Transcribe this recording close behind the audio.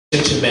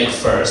to make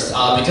first,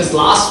 because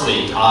last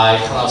week I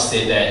kind of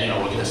said that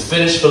we're going to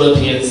finish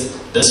Philippians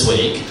this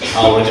week.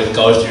 We're going to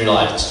go through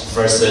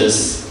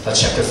verses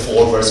chapter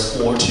 4,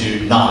 verse 4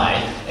 to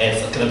 9, and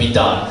it's going to be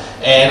done.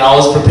 And I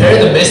was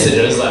preparing the message,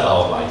 and it's like,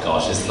 oh my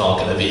gosh, it's not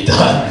going to be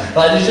done.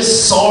 There's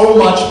just so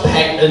much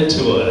packed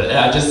into it, and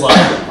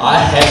I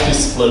have to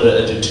split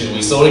it into 2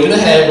 weeks. So we're going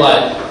to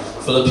have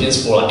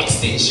Philippians 4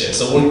 extension.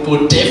 So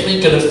we're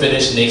definitely going to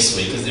finish next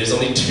week because there's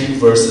only 2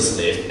 verses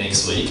left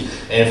next week.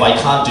 And if I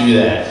can't do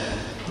that,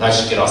 I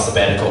should get off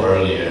sabbatical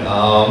earlier. So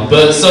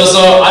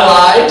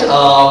I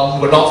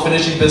lied. We're not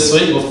finishing this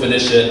week. We'll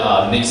finish it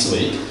next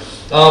week.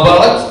 But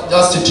I'd like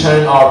us to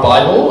turn our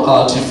Bible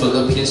to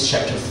Philippians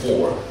chapter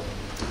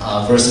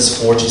 4,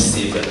 verses 4 to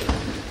 7.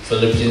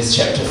 Philippians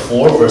chapter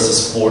 4,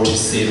 verses 4 to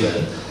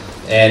 7.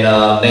 And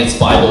Nate's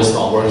Bible is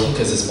not working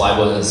because his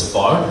Bible is on his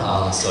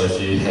phone. So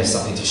if you have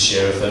something to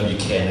share with him, you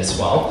can as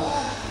well.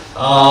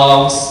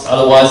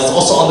 Otherwise, it's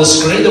also on the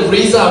screen. The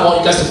reason I want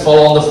you guys to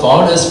follow on the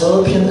phone is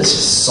Philippians is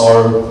just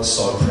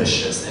so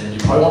precious. And you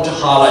probably want to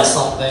highlight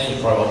something.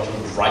 You probably want to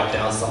write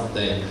down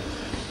something.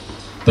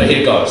 But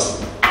here it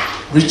goes.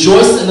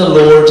 Rejoice in the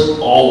Lord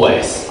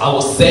always. I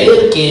will say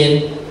it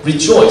again.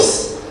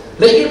 Rejoice.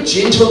 Let your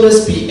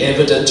gentleness be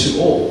evident to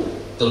all.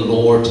 The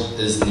Lord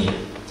is near.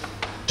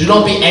 Do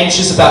not be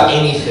anxious about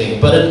anything,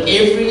 but in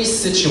every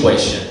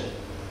situation,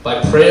 by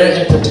prayer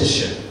and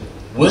petition,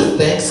 with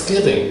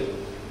thanksgiving,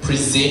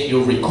 present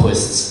your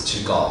requests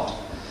to God.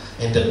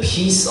 And the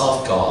peace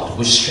of God,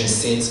 which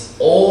transcends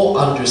all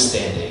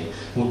understanding,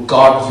 will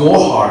guard your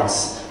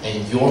hearts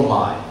and your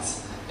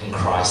minds in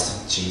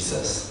Christ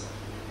Jesus.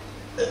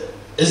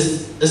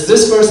 Is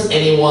this verse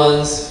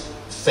anyone's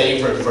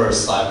favorite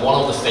verse?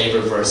 One of the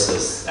favorite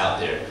verses out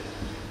there?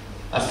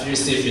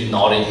 See if you're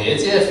nodding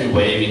heads. Yeah, if you're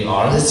waving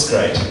arms, it's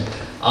great.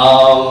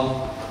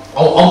 On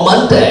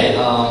Monday,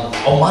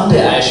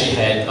 I actually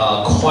had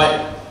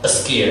quite a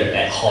scare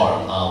at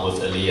home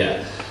with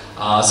Aaliyah.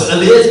 So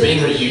Aaliyah is being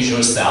her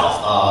usual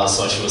self.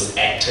 So she was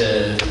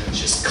active,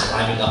 she was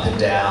climbing up and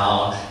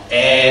down,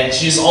 and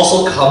she's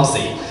also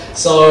clumsy.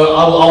 So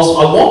I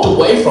walked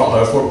away from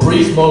her for a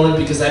brief moment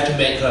because I had to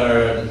make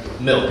her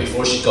milk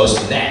before she goes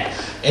to nap.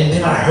 And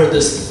then I heard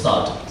this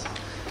thud.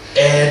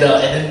 And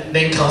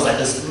then comes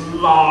this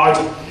large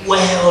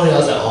wail, and I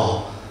was like,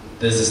 oh,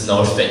 this is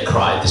no fake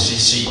cry.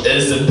 She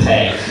is in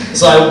pain.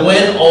 So I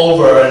went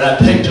over and I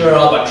picked her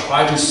up. I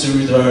tried to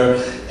soothe her,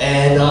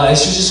 and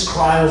she was just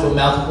crying with her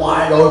mouth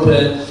wide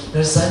open. And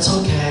I said,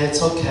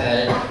 it's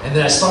okay. And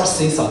then I started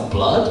seeing some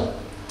blood,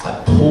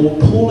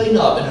 pooling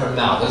up in her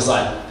mouth. I was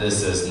like,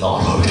 this is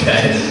not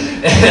okay.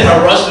 And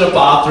I rushed to the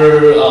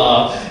bathroom,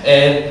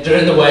 and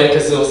during the way,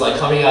 because it was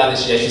coming out, and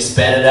she actually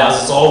spat it out.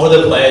 So it's all over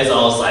the place. I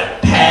was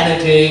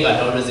panicking. I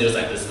noticed there was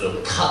this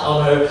little cut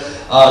on her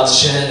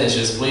chin, and she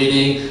was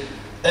bleeding.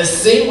 It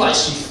seemed like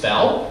she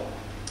fell,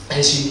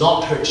 and she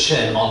knocked her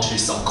chin onto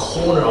some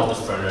corner of the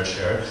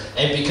furniture.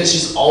 And because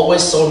she's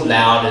always so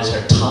loud, and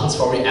her tongue's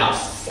probably out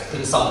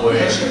flapping somewhere,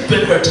 and she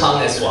bit her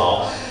tongue as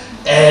well.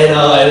 And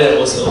it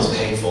was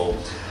painful.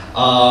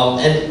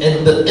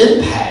 And the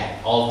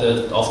impact of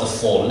the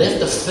fall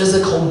left a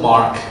physical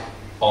mark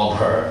on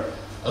her,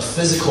 a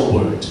physical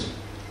wound.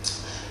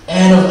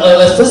 And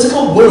a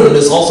physical wound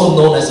is also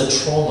known as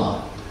a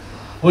trauma,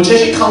 which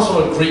actually comes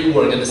from a Greek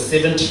word in the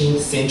 17th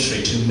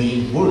century to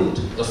mean wound,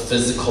 a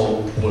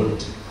physical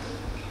wound.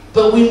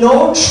 But we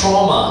know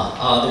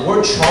trauma, the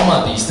word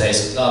trauma these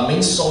days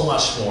means so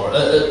much more.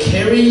 It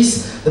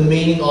carries the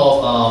meaning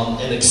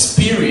of an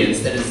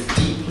experience that is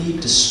deeply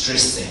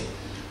distressing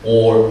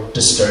or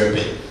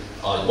disturbing.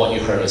 What you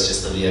heard was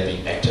just Aaliyah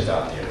being active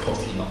out there,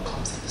 hopefully not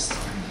clumsy this time.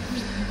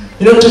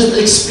 Just an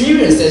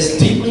experience that is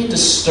deeply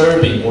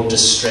disturbing or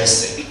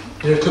distressing.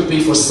 It could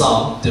be for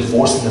some,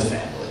 divorce in the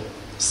family.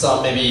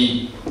 Some,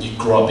 maybe you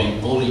grew up being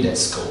bullied at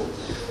school.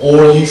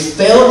 Or you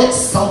failed at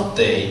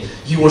something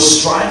you were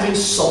striving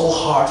so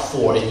hard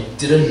for and you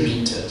didn't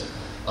meet it.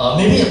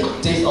 Maybe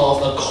a death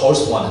of a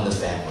close one in the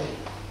family.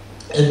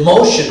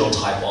 Emotional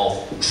type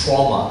of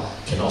trauma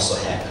can also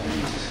happen.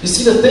 You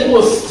see, the thing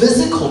with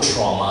physical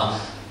trauma,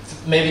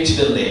 maybe to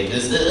the leg,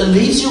 is it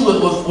leaves you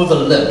with a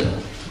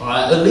limp.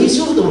 Right? It leaves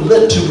you with a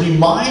limp to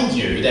remind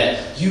you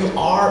that you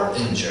are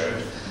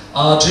injured,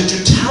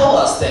 to tell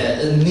us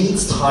that it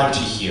needs time to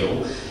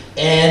heal.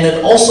 And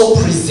it also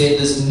presents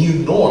this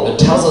new norm. It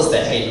tells us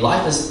that, hey,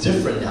 life is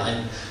different now,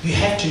 and you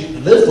have to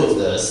live with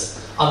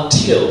this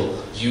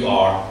until you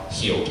are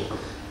healed.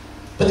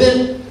 But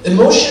then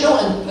emotional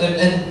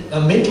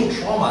and mental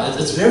trauma,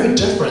 it's very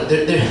different.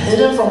 They're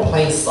hidden from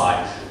plain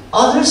sight.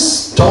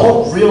 Others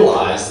don't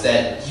realize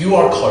that you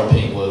are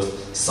coping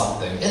with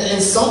something.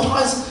 And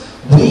sometimes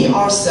we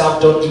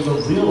ourselves don't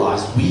even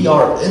realize we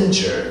are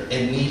injured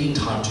and needing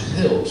time to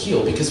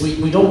heal because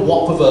we don't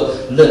walk with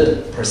a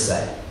limp per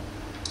se.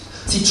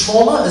 See,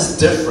 trauma is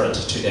different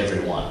to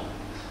everyone,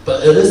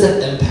 but it is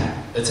an impact.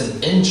 It's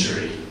an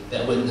injury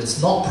that when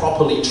it's not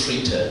properly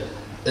treated,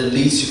 it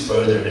leads to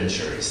further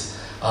injuries.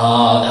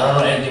 I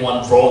don't know if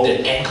anyone rolled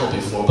their ankle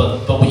before,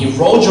 but when you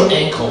rolled your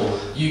ankle,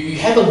 you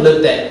haven't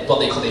looked at what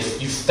they call you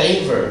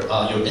favor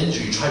your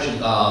injury, you try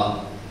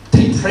to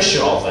take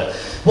pressure off it.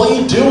 What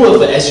you do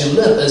with it as you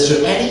live is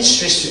you're adding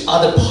stress to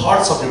other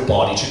parts of your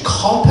body to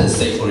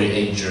compensate for your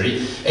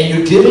injury, and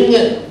you're giving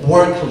it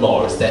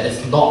workloads that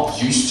it's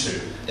not used to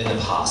in the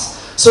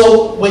past.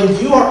 So when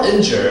you are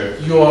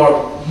injured, you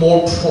are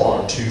more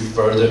prone to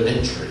further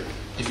injury.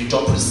 If you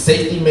don't put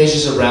safety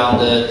measures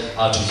around it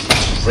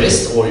to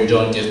rest, or you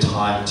don't give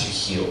time to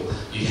heal,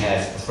 you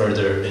have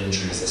further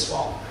injuries as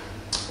well.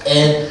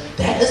 And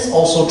that is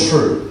also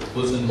true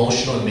with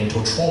emotional and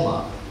mental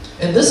trauma.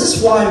 And this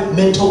is why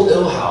mental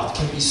ill health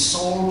can be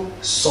so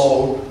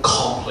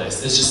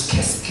complex. It just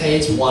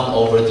cascades one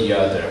over the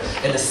other.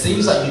 And it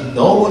seems like you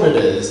know what it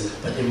is,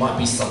 but there might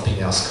be something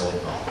else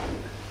going on.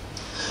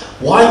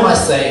 Why am I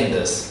saying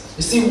this?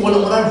 You see, when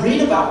I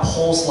read about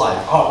Paul's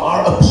life,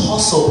 our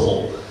Apostle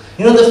Paul,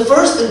 you know, the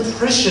first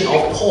impression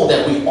of Paul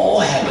that we all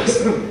have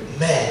is,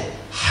 man,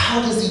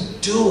 how does he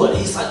do it?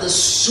 He's like this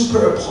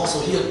super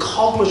apostle. He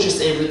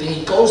accomplishes everything.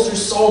 He goes through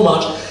so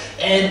much.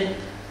 And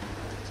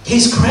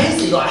he's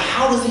crazy. Like,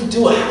 how does he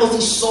do it? How is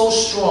he so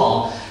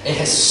strong and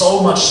has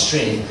so much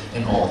strength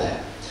and all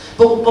that?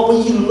 But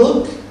when you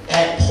look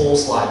at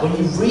Paul's life, when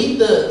you read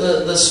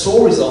the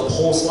stories of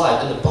Paul's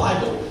life in the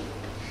Bible,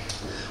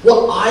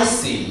 what I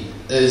see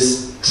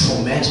is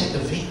traumatic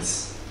events.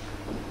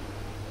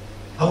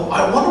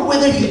 I wonder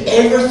whether you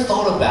ever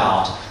thought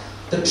about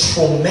the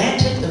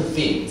traumatic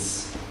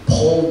events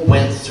Paul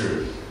went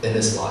through in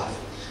his life.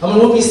 I mean,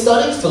 when we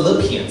study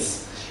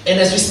Philippians, and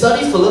as we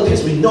study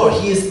Philippians, we know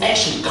he is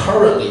actually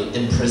currently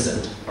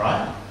imprisoned,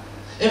 right?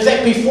 In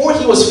fact, before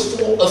he was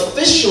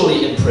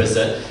officially in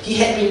prison, he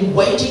had been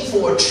waiting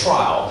for a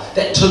trial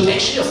that took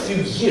actually a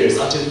few years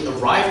until he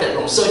arrived at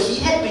Rome. So he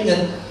had been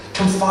in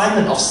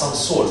confinement of some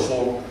sort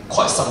for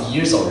quite some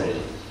years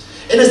already.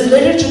 In his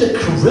letter to the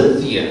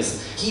Corinthians,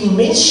 he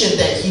mentioned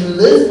that he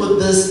lived with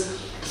this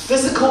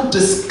physical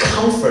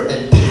discomfort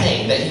and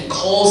pain that he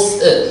calls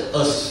it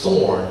a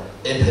thorn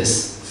in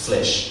his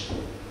flesh.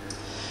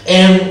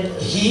 And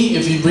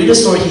if you read the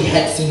story, he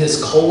had seen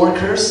his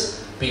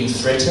co-workers being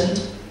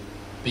threatened,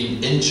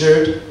 being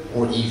injured,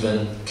 or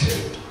even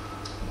killed.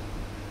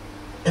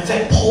 In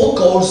fact, Paul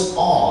goes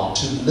on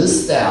to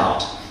list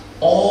out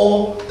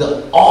all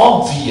the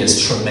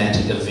obvious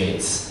traumatic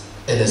events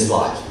in his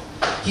life.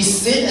 He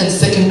said in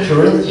 2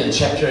 Corinthians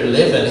chapter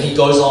 11, he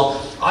goes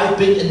on, I've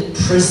been in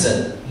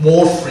prison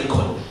more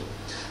frequently.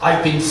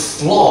 I've been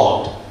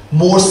flogged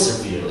more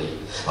severely.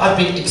 I've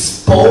been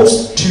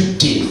exposed to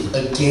death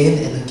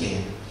again and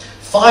again.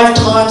 5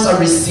 times I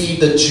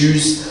received from the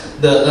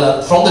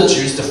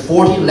Jews the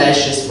 40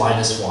 lashes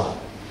minus 1.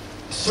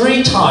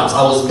 3 times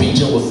I was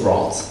beaten with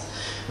rods.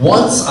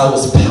 Once I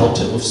was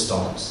pelted with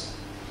stones.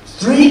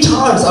 3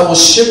 times I was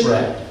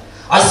shipwrecked.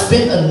 I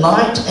spent a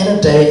night and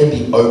a day in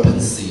the open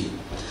sea.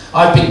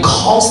 I've been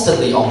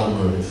constantly on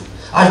the move.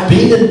 I've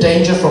been in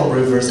danger from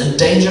rivers, in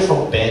danger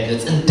from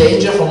bandits, in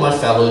danger from my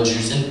fellow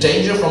Jews, in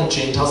danger from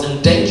Gentiles,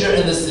 in danger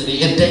in the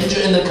city, in danger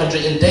in the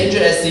country, in danger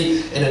at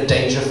sea, and in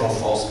danger from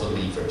false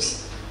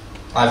believers.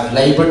 I've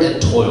labored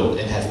and toiled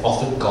and have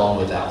often gone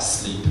without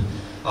sleep.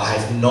 I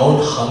have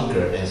known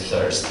hunger and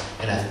thirst,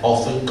 and have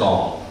often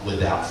gone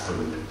without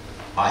food.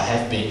 I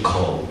have been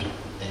cold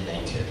and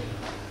naked.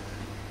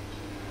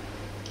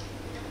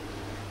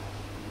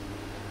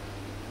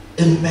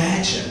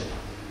 Imagine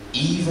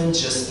even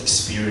just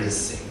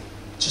experiencing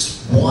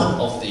just one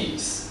of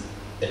these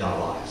in our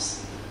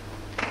lives.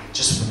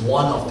 Just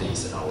one of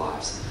these in our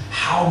lives.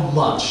 How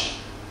much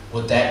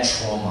would that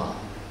trauma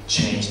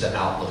change the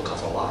outlook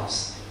of our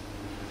lives?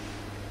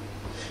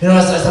 You know,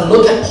 as I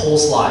look at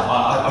Paul's life,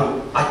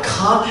 I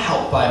can't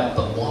help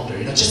but wonder.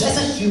 You know, just as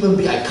a human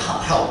being, I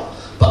can't help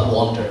but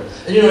wonder.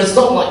 And you know, it's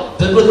not like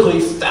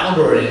biblically found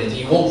or anything.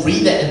 You won't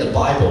read that in the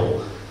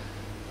Bible.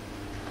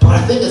 But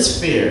I think it's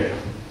fair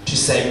to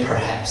say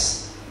perhaps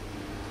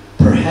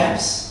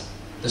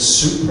the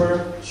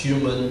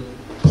superhuman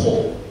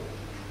Paul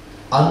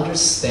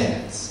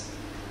understands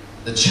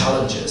the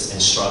challenges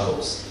and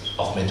struggles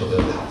of mental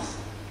ill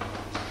health.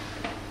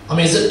 I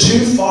mean, is it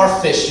too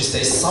far-fetched to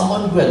say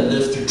someone who had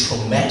lived through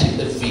traumatic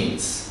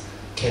events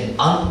can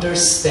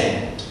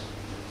understand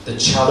the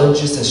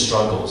challenges and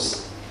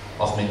struggles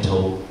of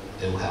mental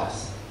ill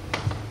health?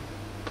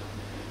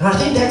 And I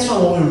think that's why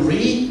when we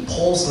read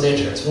Paul's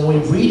letters, when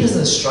we read his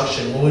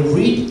instruction, when we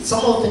read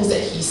some of the things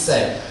that he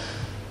said,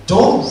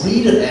 don't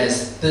read it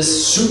as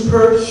this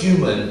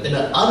superhuman in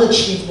an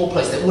unachievable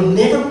place that will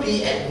never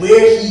be at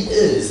where he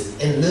is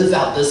and live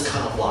out this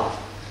kind of life.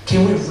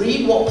 Can we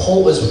read what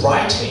Paul is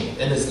writing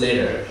in his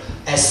letter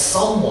as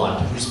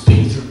someone who's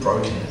been through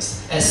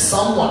brokenness, as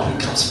someone who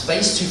comes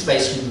face to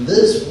face, who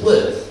lives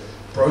with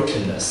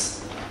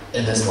brokenness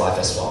in his life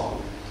as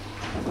well?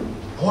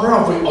 I wonder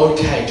if we're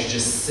okay to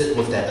just sit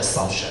with that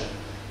assumption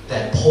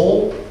that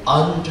Paul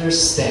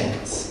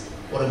understands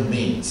what it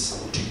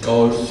means to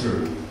go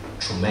through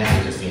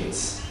traumatic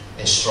events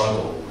and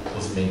struggle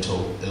with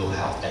mental ill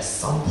health at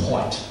some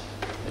point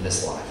in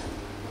his life.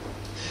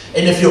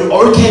 And if you're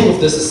okay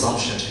with this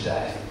assumption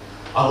today,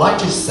 I'd like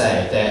to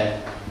say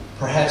that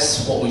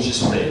perhaps what we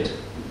just read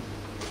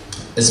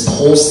is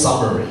Paul's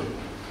summary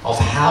of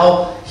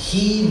how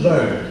he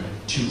learned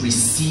to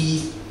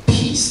receive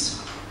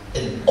peace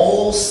in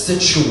all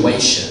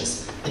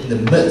situations in the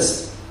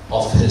midst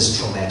of his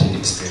traumatic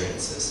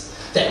experiences.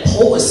 That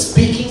Paul is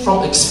speaking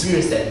from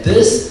experience, that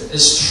this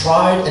is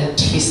tried and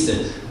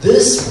tested.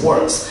 This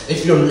works.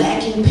 If you're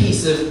lacking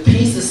peace, if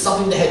peace is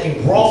something that has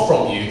been brought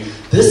from you,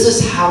 this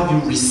is how you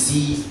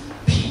receive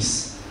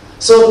peace.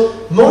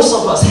 So most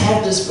of us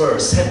have this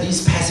verse, have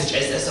these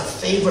passages as our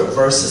favorite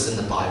verses in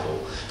the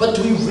Bible. But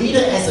do we read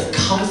it as a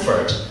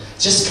comfort?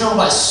 Just kind of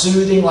like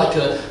soothing, like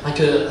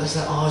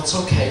oh, it's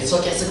okay, it's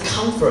a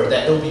comfort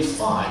that it'll be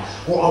fine.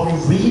 Or are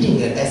we reading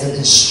it as an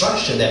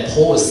instruction that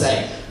Paul is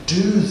saying, do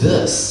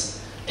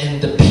this,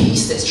 and the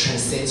peace that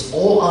transcends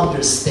all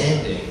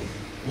understanding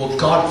will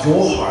guard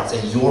your hearts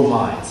and your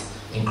minds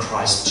in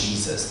Christ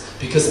Jesus?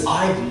 Because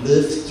I've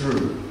lived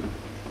through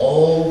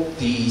all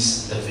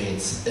these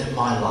events in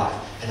my life,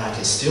 and I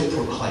can still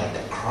proclaim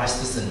that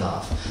Christ is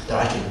enough,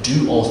 that I can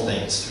do all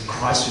things through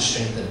Christ who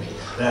strengthened me,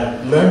 that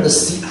I learned the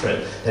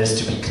secret that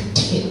is to be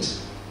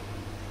content,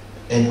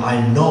 and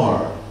I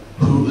know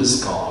who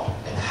is God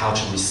and how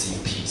to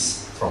receive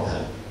peace from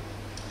Him.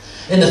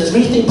 And the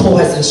three things Paul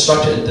has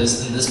instructed in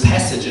this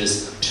passage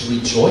is to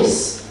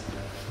rejoice.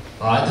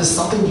 Alright, this is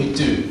something you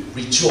do.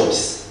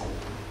 Rejoice.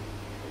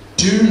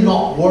 Do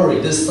not worry.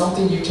 This is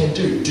something you can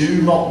do.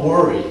 Do not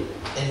worry.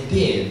 And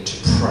then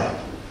to pray.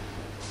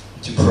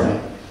 To pray.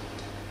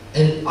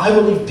 And I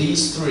believe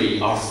these three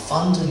are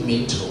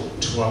fundamental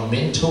to our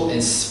mental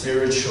and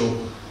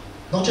spiritual,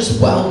 not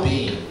just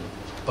well-being,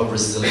 but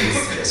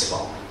resiliency as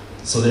well.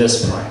 So let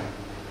us pray.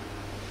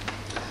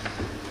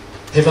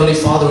 Heavenly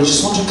Father, we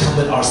just want to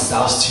commit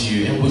ourselves to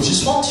you, and we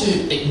just want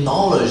to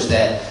acknowledge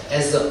that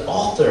as the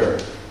author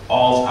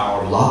of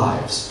our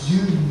lives,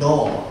 you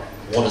know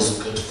what is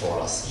good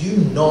for us. You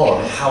know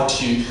how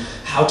to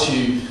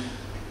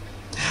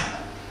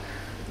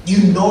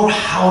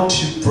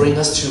bring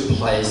us to a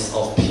place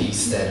of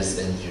peace that is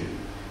in you.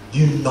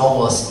 You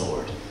know us,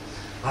 Lord.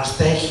 I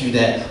thank you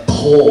that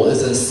Paul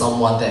isn't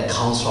someone that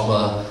comes from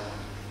a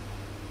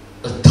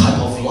type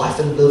of life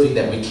and living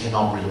that we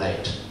cannot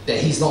relate. That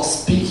he's not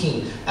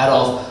speaking out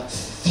of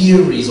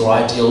theories or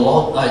ideas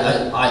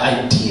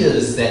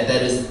that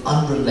is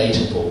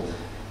unrelatable.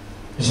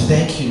 We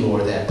thank you,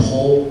 Lord, that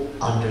Paul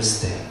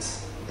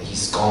understands that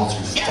he's gone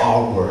through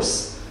far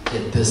worse,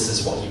 yet this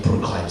is what he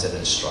proclaims and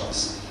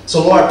instructs.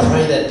 So Lord, I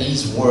pray that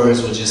these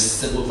words will just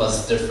sit with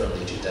us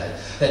differently today.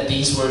 That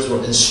these words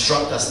will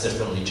instruct us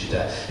differently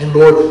today. And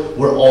Lord,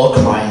 we're all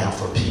crying out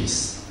for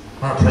peace.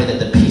 Lord, I pray that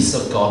the peace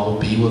of God will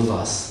be with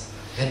us.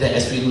 And that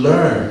as we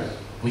learn,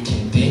 we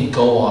can then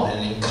go on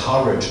and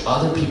encourage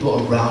other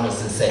people around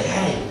us and say,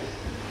 hey,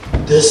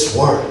 this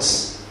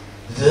works.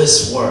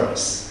 This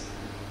works.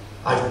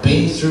 I've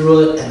been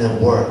through it and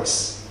it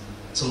works.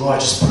 So Lord, I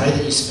just pray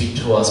that you speak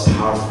to us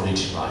powerfully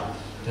tonight.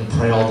 And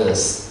pray all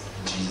this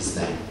in Jesus'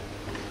 name.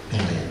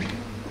 Amen.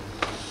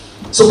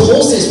 So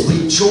Paul says,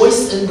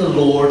 rejoice in the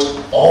Lord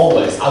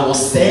always. I will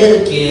say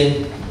it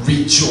again,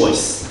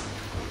 rejoice.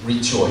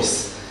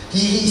 Rejoice.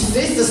 He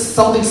says this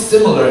something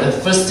similar in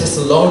 1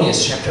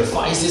 Thessalonians chapter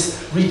 5. He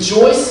says,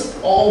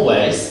 rejoice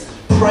always,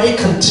 pray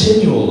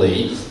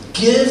continually,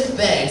 give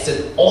thanks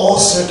in all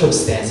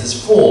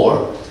circumstances,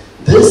 for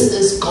this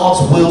is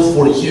God's will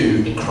for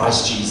you in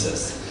Christ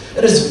Jesus.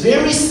 It is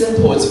very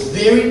simple, it's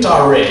very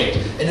direct,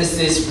 and it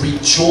says,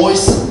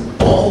 rejoice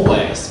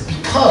always,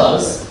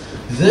 because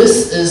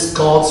this is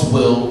God's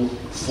will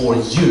for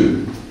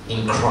you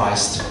in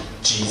Christ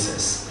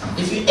Jesus.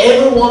 If you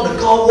ever wonder,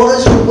 God, what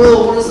is your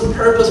will? What is the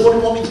purpose? What do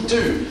you want me to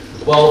do?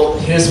 Well,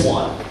 here's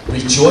one.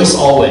 Rejoice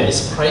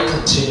always, pray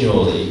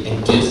continually,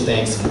 and give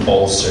thanks in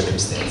all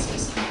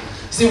circumstances.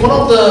 See, one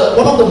of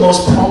the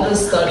most prominent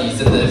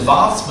studies in the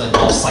advancement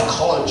of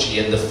psychology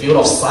and the field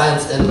of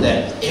science in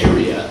that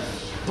area,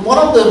 one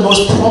of the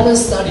most prominent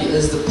studies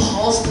is the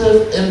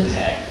positive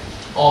impact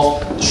of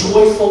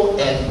joyful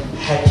and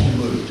happy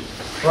mood.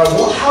 Right?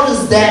 Well, how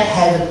does that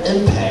have an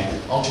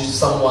impact onto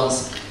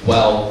someone's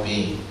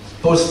well-being?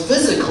 Both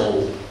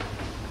physical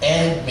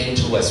and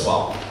mental as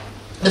well.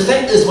 The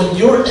fact is, when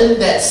you're in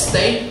that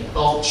state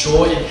of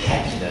joy and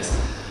happiness,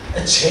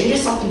 it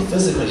changes something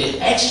physically.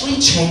 It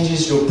actually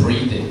changes your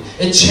breathing.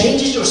 It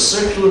changes your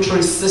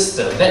circulatory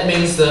system. That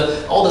means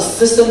all the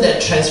system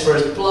that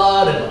transfers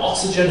blood and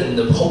oxygen and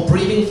the whole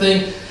breathing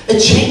thing,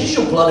 it changes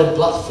your blood and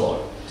blood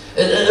flow.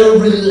 It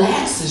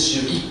relaxes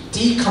you, it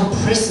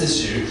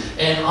decompresses you,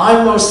 and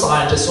I'm no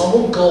scientist, so I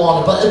won't go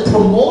on, but it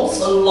promotes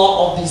a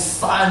lot of the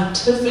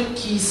scientific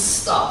key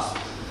stuff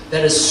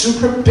that is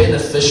super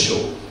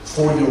beneficial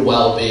for your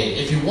well-being.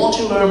 If you want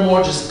to learn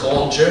more, just go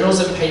on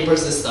journals and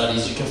papers and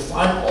studies. You can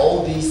find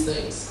all these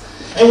things.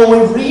 And when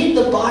we read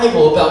the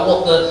Bible about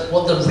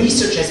what the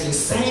research has been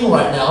saying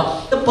right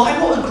now, the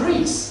Bible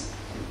agrees.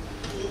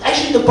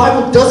 Actually, the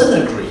Bible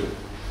doesn't agree.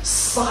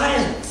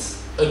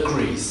 Science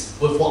agrees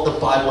with what the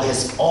Bible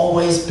has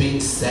always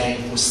been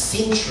saying for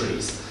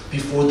centuries.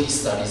 before these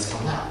studies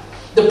come out.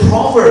 The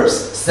Proverbs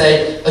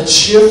say a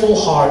cheerful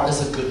heart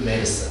is a good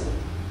medicine.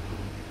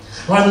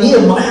 Right?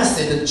 Nehemiah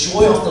said, the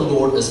joy of the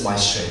Lord is my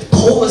strength.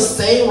 Paul is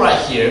saying right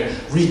here,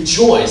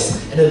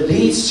 rejoice, and it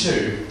leads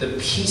to the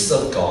peace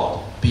of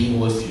God being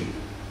with you.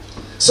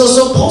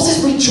 So Paul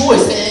says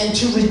rejoice, and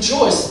to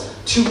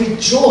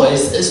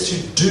rejoice is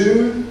to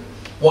do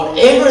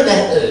whatever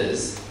that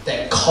is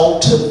that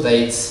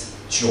cultivates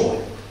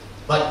joy.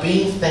 Like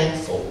being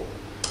thankful,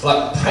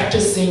 like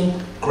practicing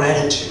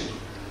gratitude.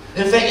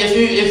 In fact,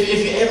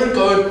 if you ever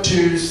go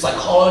to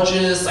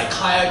psychologists,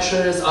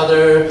 psychiatrists,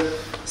 other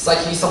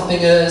psyche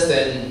somethingers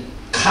and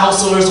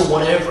counselors or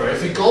whatever,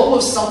 if you go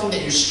with something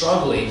that you're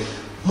struggling,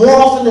 more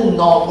often than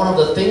not, one of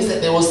the things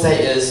that they will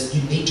say is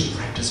you need to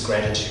practice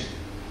gratitude.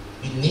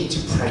 You need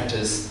to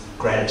practice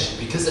gratitude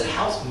because it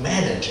helps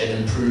manage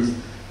and improve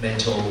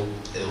mental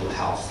ill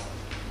health.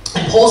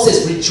 And Paul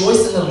says,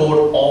 rejoice in the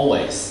Lord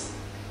always.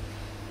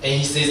 And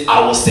he says,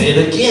 I will say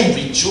it again,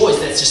 rejoice.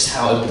 That's just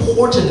how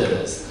important it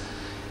is.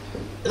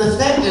 The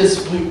fact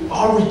is,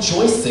 our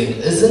rejoicing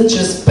isn't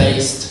just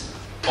based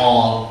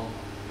on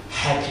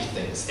happy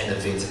things and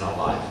events in our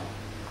life.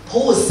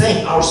 Paul is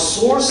saying our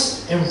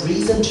source and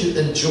reason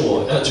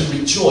to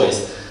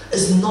rejoice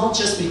is not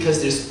just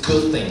because there's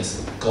good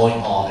things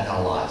going on in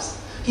our lives.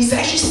 He's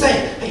actually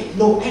saying, hey,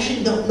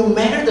 no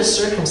matter the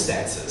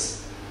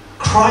circumstances,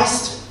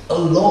 Christ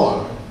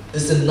alone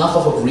is enough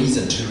of a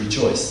reason to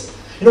rejoice.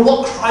 You know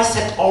what Christ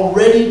had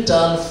already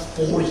done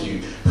for you,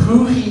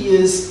 who He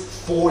is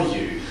for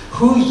you,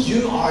 who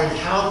you are and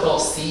how God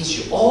sees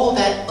you, all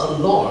that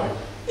alone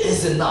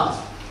is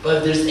enough. But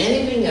if there's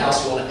anything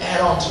else you want to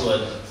add on to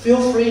it,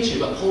 feel free to.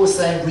 But Paul is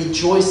saying,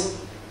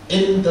 rejoice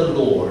in the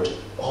Lord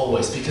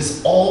always,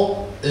 because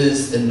all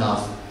is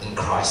enough in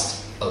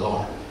Christ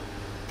alone.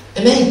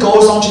 And then he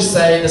goes on to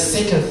say the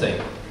second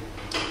thing,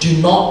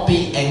 do not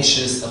be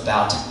anxious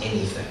about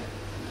anything.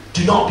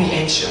 Do not be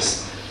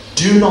anxious.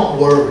 Do not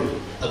worry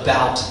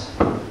about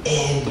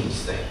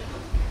anything.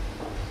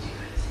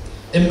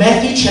 In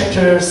Matthew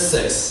chapter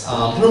 6,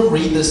 I'm going to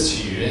read this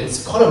to you.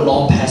 It's quite a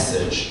long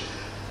passage.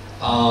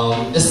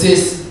 It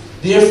says,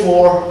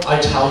 Therefore I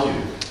tell you,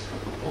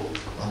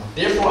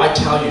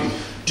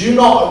 do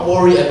not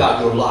worry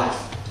about your life,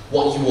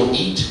 what you will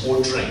eat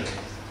or drink,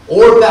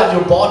 or about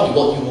your body,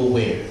 what you will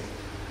wear.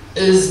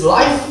 Is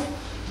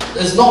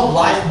not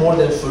life more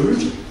than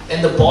food,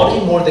 and the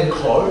body more than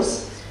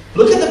clothes?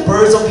 Look at the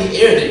birds of the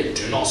air. They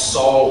do not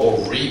sow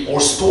or reap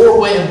or store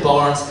away in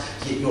barns,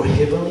 yet your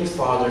heavenly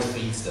Father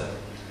feeds them.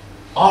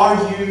 Are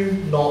you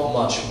not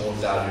much more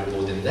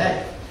valuable than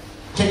they?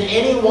 Can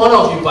any one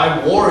of you,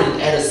 by worrying,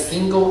 add a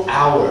single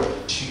hour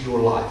to your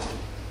life?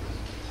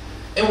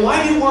 And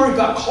why do you worry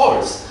about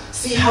clothes?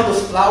 See how the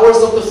flowers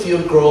of the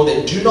field grow,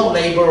 that do not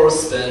labor or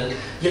spin.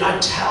 Yet I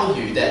tell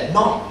you that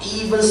not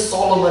even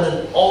Solomon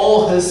in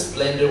all his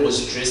splendor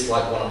was dressed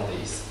like one of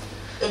these.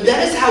 If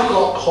that is how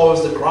God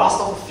clothes the grass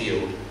of the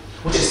field,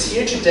 which is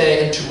here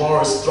today and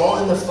tomorrow is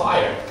thrown in the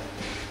fire,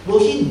 will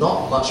He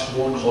not much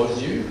more clothe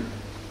you,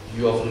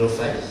 you of little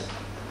faith?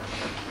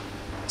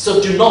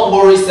 So do not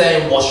worry,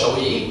 saying, what shall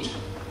we eat?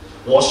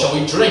 What shall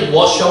we drink?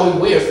 What shall we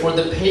wear? For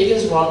the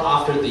pagans run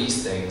after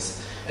these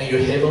things, and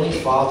your heavenly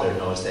Father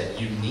knows that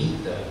you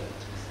need them.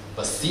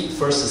 But seek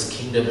first His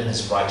kingdom and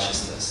His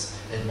righteousness,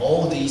 and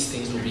all these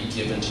things will be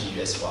given to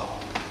you as well.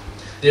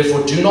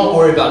 Therefore, do not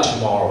worry about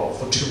tomorrow,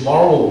 for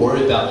tomorrow will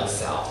worry about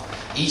itself.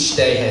 Each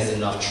day has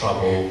enough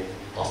trouble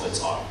of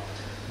its own.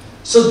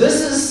 So this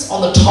is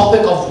on the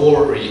topic of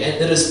worry, and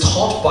it is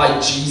taught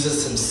by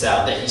Jesus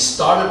Himself that He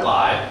started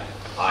by,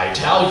 I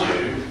tell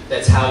you.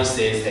 That's how He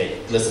says,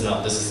 hey, listen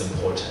up, this is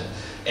important.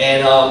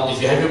 And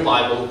if you have your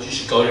Bible, you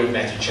should go to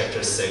Matthew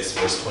chapter 6,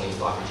 verse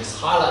 25. And just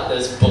highlight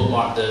this,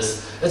 bookmark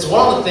this. It's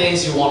one of the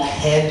things you want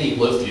handy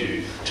with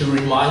you to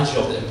remind you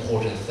of the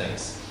important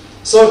things.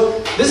 So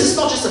this is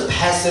not just a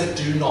passive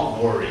do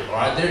not worry, all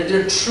right?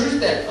 There are truths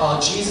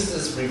that Jesus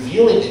is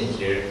revealing in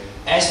here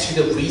as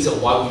to the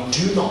reason why we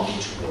do not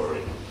need to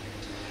worry.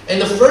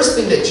 And the first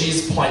thing that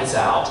Jesus points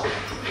out,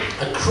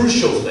 a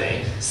crucial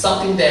thing,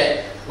 something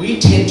that we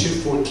tend to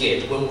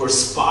forget when we're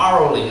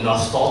spiraling in our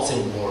thoughts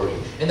and worry.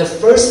 And the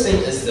first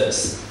thing is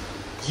this: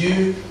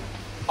 you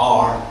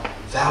are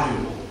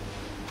valuable.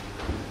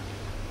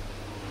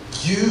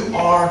 You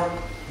are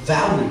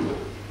valuable.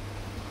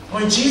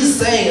 When Jesus is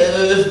saying,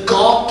 if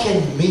God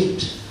can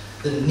meet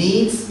the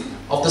needs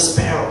of the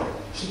sparrow,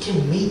 He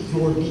can meet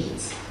your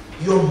needs.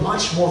 You're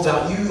much more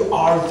valuable. You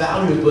are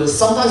valuable.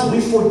 Sometimes we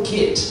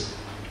forget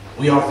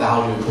we are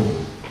valuable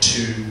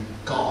to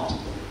God.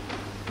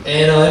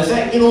 And in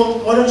fact,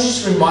 why don't you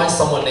just remind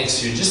someone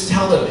next to you, just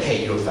tell them,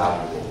 hey, you're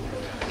valuable.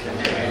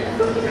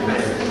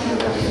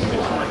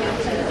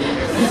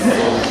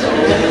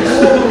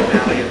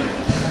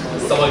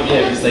 Some of you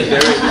have like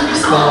very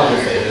smile on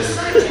your face.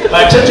 But I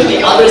turn to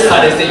the other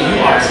side and say, you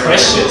are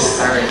precious.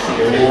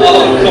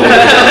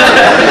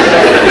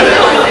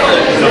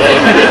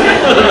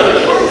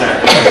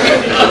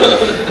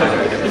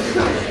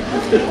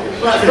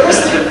 Right,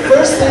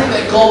 First thing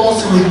that God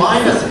wants to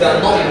remind us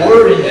about not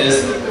worrying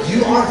is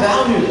you are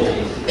valuable.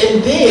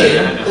 And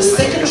then the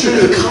second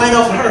truth kind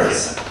of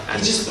hurts. He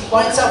just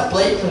points out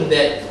blatantly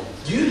that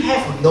you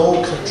have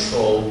no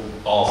control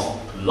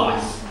of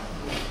life.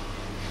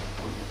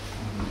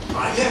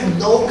 Right? You have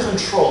no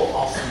control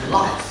of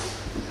life.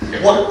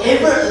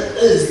 Whatever it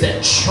is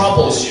that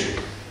troubles you,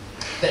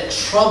 that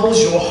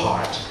troubles your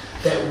heart,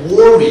 that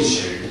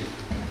worries you,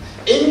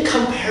 in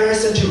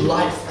comparison to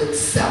life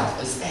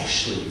itself, is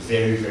actually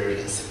very,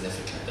 very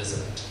insignificant,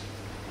 isn't it?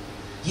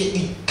 Yet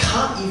you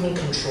can't even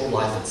control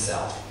life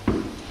itself.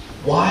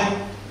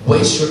 Why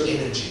waste your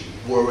energy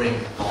worrying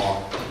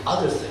on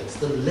other things,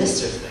 the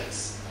lesser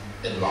things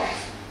in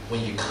life,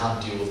 when you can't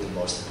deal with the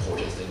most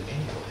important thing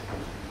anyway?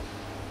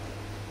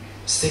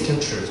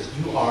 Second truth,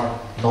 you are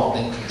not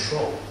in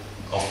control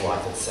of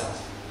life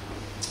itself.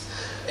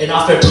 And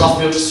after a tough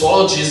pill to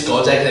swallow, Jesus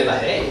goes back and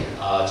like, hey,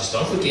 just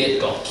don't forget,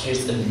 God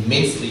cares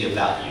immensely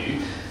about you.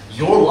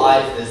 Your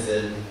life is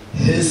in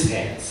His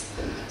hands.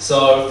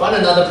 So find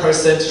another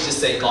person to just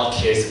say, God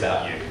cares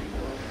about you.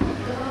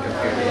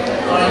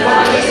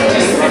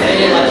 Just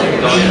say it like you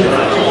mean it.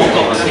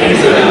 God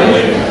cares about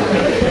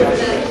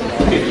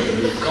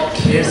you. God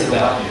cares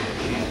about you.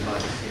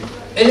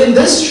 And then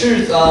this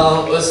truth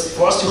is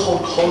for us to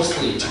hold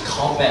closely to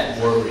combat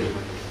worry,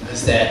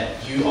 is that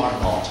you are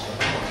not alone.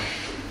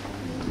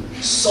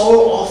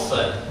 So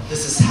often,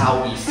 this is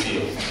how we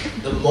feel.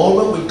 The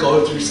moment we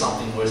go through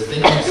something, we're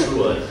thinking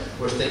through it,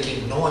 we're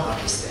thinking, no one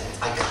understands.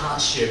 I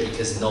can't share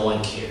because no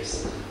one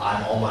cares.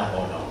 I'm on my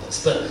own on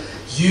this. But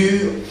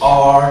you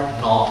are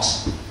not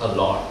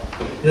alone.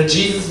 You know,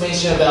 Jesus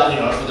mentioned about,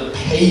 for the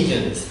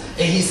pagans,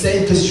 and He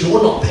said, because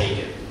you're not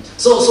pagan.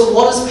 So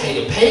what is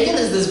pagan? Pagan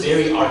is this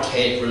very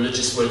archaic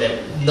religious word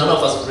that none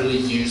of us really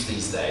use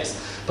these days.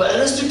 But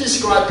it is to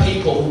describe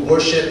people who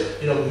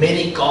worship,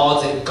 many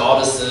gods and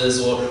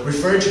goddesses, or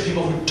referring to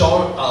people who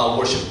don't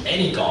worship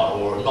any god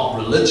or not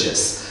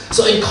religious.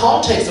 So in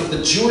context of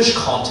the Jewish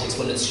context,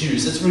 when it's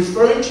used, it's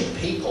referring to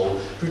people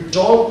who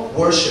don't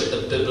worship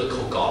the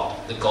biblical God,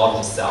 the God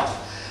Himself.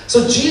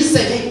 So Jesus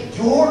said, hey,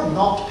 you're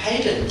not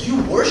pagan.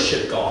 You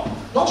worship God.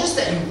 Not just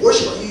that you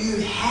worship, but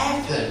you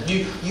have Him.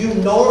 You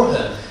know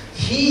Him.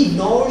 He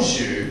knows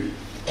you,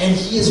 and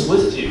He is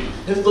with you.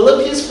 In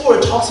Philippians 4,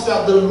 it talks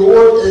about the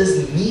Lord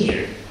is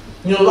near.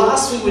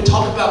 Last week we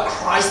talked about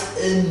Christ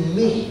in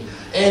me.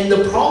 And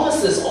the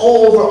promises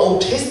all over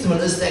Old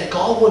Testament is that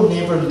God will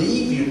never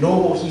leave you,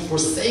 nor will He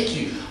forsake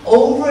you.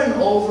 Over and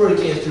over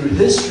again through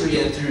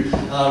history and through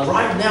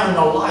right now in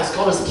our lives,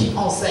 God is keep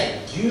on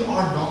saying, you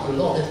are not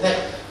alone. In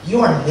fact, you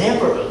are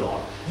never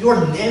alone. You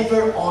are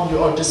never on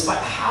your own. Despite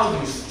how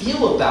you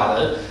feel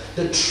about it,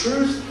 the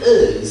truth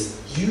is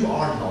you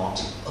are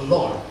not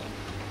alone.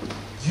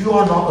 You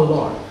are not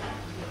alone.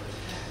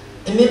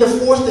 And then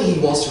the fourth thing He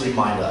wants to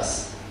remind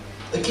us.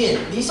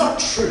 Again, these are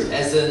truth,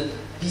 as in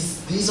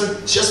these are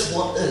just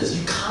what is.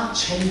 You can't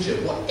change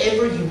it.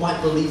 Whatever you might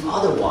believe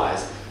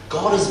otherwise,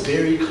 God is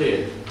very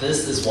clear.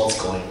 This is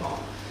what's going on.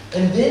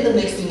 And then the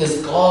next thing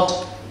is God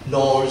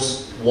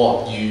knows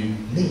what you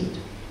need.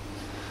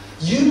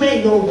 You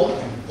may know what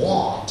you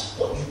want,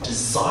 what you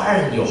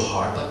desire in your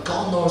heart, but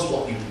God knows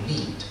what you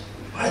need.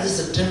 Right? There's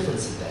a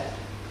difference in that.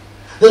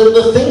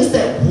 The things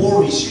that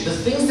worries you, the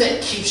things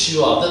that keeps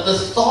you up, the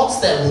thoughts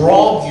that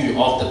rob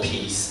you of the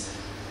peace,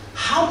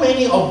 how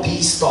many of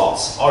these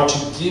thoughts are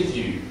to give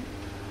you,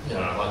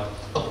 like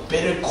a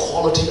better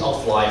quality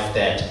of life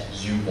that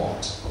you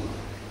want?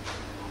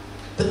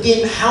 But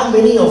then how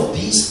many of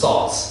these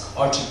thoughts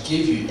are to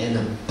give you an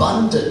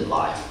abundant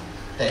life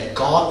that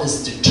God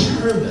is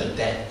determined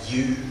that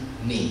you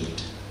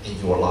need in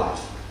your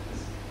life?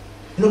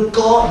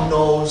 God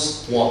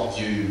knows what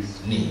you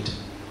need.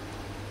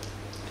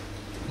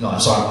 No, I'm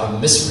sorry, I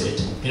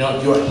misread.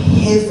 Your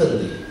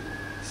heavenly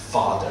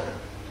Father,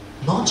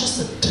 not just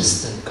a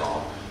distant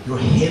God, your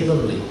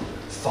heavenly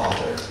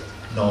Father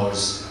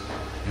knows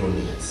your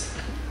needs.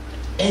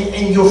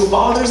 And your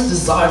Father's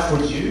desire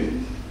for you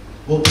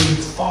will be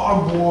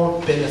far more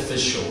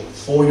beneficial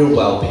for your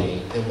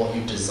well-being than what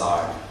you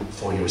desire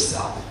for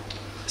yourself.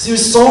 See,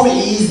 it's so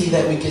easy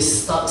that we get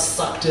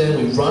sucked in,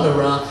 we run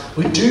around,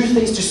 we do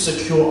things to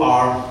secure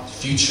our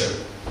future.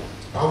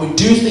 Right? We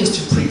do things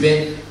to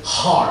prevent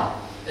harm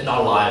in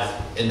our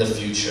life in the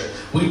future.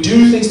 We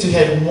do things to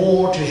have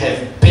more, to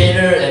have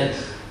better, and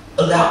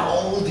allow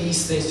all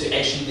these things to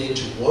actually then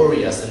to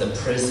worry us in the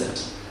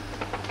present.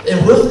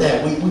 And with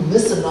that, we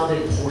miss another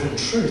important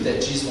truth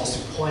that Jesus wants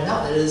to point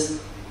out. That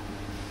is,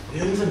 we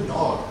don't even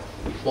know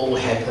what will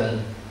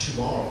happen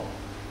tomorrow.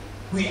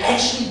 We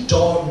actually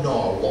don't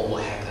know what will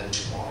happen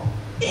tomorrow.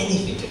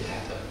 Anything can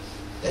happen.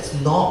 That's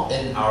not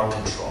in our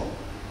control.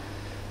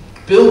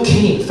 Bill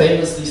King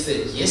famously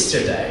said,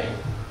 yesterday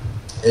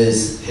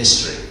is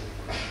history.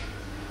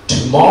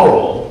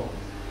 Tomorrow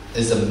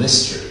is a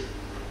mystery.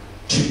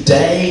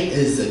 Today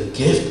is a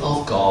gift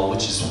of God,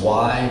 which is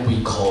why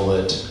we call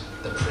it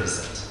the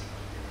present.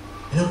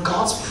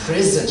 God's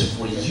present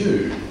for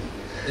you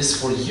is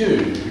for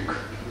you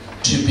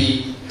to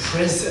be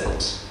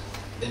present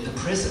in the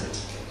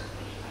present.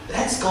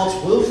 That's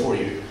God's will for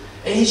you.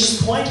 And he's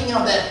just pointing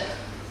out that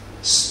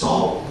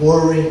stop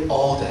worrying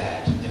all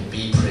that and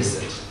be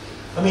present.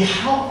 I mean,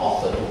 how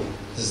often,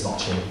 this is not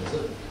changing, is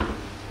it?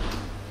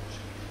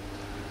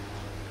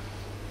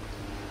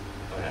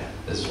 Okay,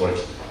 this is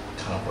working,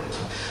 kind of working.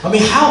 I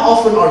mean, how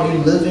often are you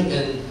living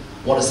in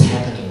what is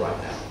happening right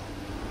now?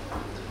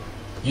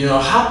 You know,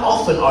 how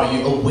often are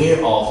you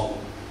aware of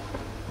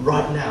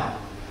right now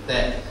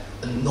that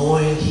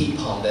annoying heat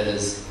pump that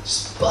is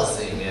just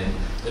buzzing and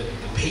the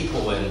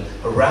people and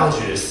around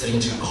you are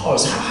sitting to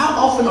cars? How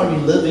often are you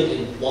living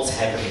in what's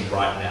happening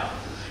right now?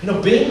 You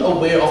know, being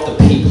aware of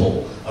the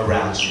people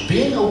around you,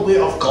 being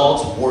aware of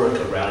God's work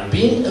around you,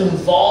 being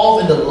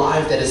involved in the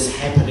life that is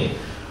happening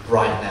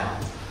right now.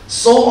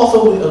 So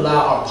often we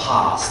allow our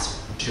past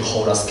to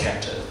hold us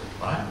captive,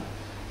 right?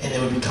 And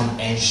then we become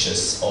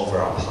anxious over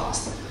our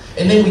past.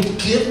 And then we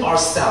give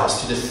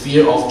ourselves to the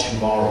fear of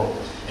tomorrow,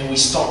 and we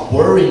start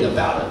worrying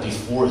about it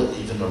before it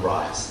even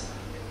arrives.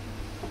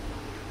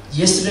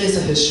 Yesterday is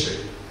a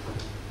history.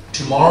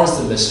 Tomorrow is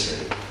the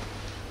mystery.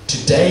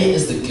 Today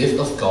is the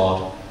gift of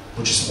God,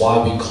 which is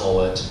why we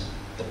call it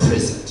the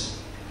present.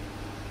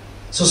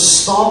 So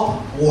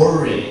stop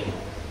worrying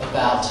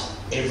about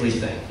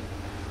everything,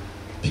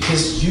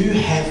 because you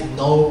have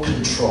no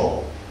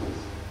control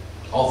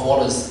of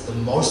what is the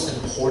most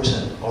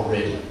important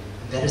already.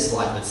 That is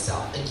life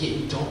itself, and yet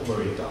you don't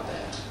worry about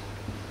that.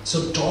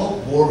 So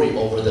don't worry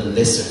over the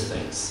lesser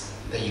things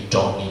that you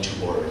don't need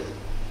to worry.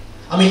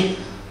 I mean,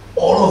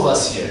 all of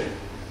us here,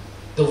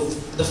 the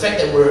fact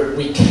that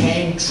we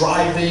came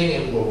driving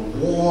and we're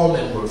warm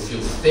and we feel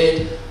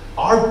fed,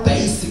 our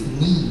basic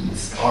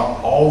needs are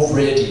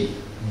already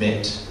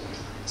met.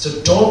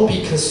 So don't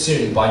be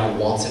consumed by your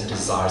wants and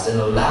desires and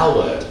allow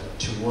it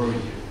to worry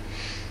you.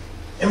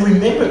 And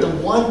remember, the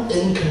one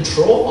in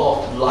control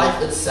of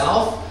life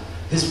itself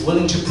is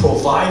willing to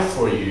provide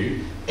for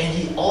you, and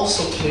he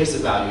also cares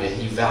about you, and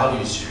he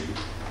values you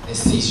and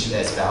sees you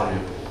as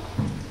valuable.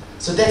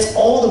 So that's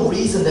all the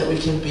reason that we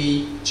can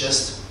be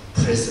just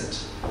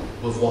present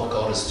with what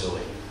God is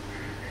doing.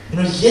 You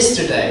know,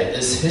 yesterday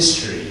is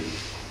history,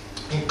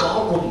 and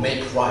God will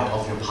make right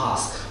of your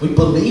past. We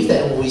believe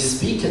that when we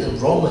speak it in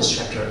Romans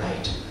chapter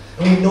 8.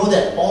 And we know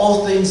that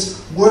all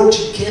things work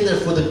together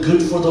for the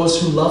good for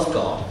those who love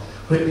God,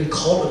 who have been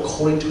called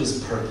according to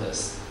his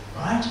purpose.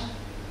 Right?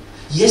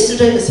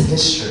 Yesterday is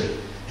history,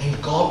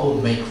 and God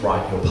will make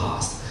right your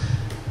past.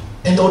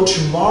 And though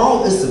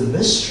tomorrow is a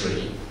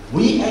mystery,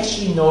 we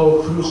actually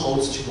know who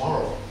holds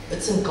tomorrow.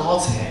 It's in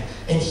God's hand,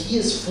 and he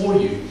is for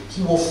you.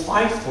 He will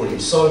fight for you.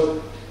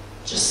 So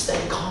just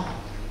stay calm.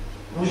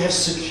 We have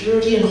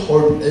security and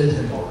hope in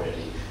him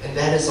already, and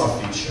that is our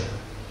future.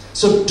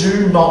 So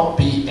do not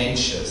be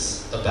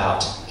anxious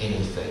about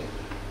anything.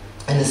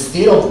 And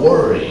instead of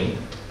worrying,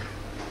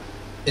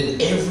 in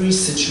every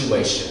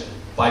situation,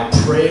 by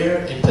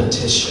prayer and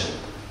petition,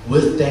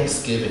 with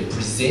thanksgiving,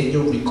 present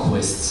your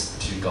requests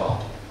to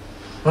God.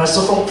 Right,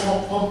 so from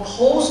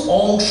Paul's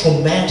own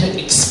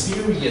traumatic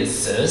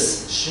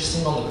experiences,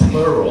 shifting on the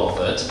plural of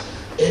it,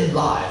 in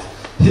life,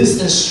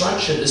 his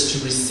instruction is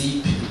to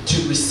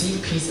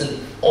receive peace in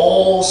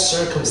all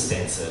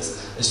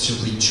circumstances, is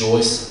to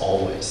rejoice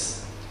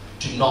always.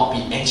 To not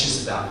be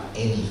anxious about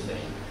anything.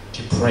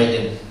 To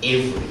pray in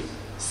every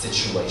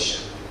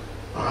situation.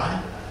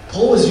 Alright?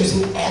 Paul is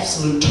using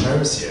absolute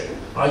terms here.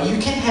 Alright? You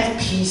can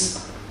have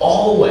peace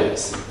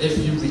always if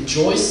you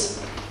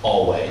rejoice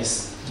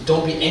always. You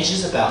don't be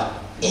anxious about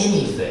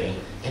anything,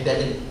 and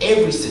that in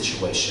every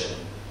situation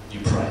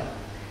you pray.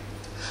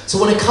 So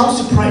when it comes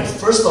to praying,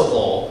 first of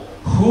all,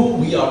 who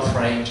we are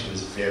praying to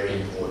is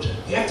very important.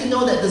 You have to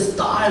know that this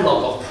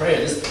dialogue of prayer,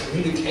 this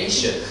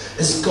communication,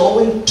 is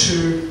going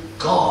to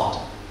God.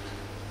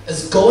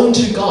 It's going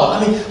to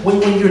God. I mean,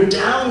 when you're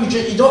down,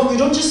 you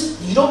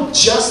don't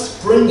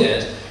just bring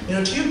it,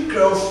 to your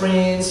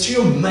girlfriends, to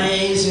your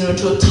mates,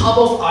 to a tub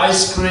of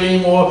ice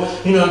cream, or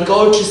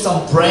go to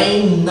some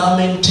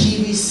brain-numbing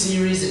TV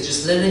series and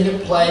just letting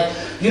it play.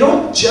 You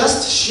don't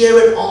just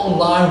share it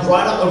online,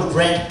 write up a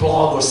rant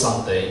blog or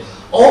something.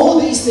 All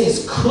of these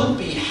things could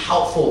be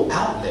helpful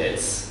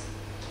outlets,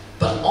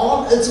 but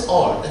on its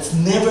own, it's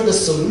never the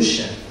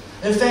solution.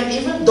 In fact,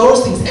 even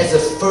those things as a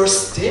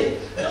first step,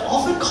 it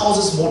often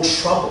causes more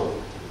trouble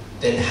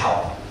than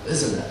help,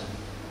 isn't it?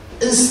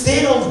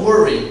 Instead of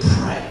worry,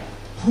 pray.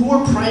 Who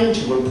we're praying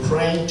to? We're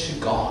praying to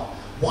God.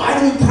 Why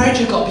do we pray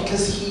to God?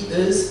 Because he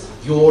is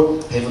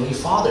your Heavenly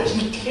Father.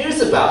 He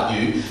cares about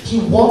you. He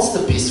wants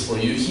the best for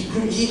you. He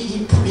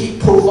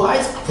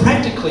provides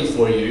practically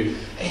for you.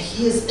 And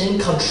he is in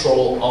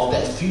control of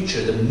that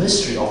future. The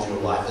mystery of your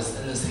life is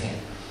in his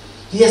hand.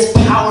 He has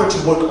power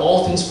to work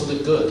all things for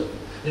the good.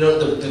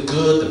 The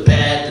good, the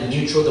bad, the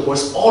neutral, the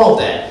worst, all of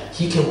that.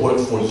 He can work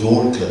for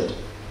your good.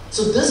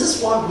 So this is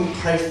why we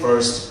pray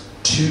first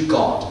to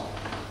God.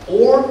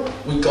 Or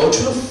we go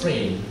to a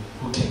friend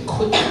who can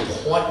quickly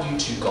point you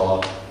to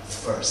God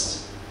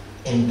first.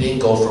 And then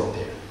go from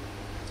there.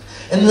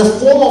 And the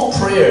form of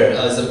prayer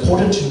is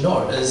important to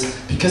note is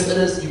because it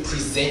is you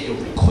present your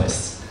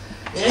requests.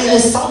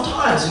 And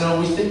sometimes,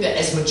 we think that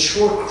as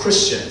mature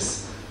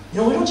Christians,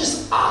 we don't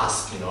just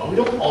ask, we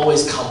don't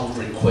always come with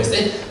requests.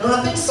 And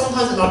I think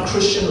sometimes in our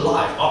Christian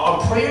life,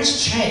 our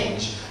prayers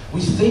change.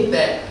 We think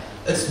that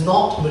it's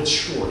not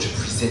mature to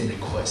present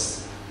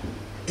requests.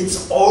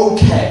 It's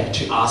okay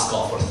to ask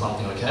God for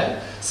something,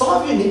 okay? Some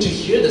of you need to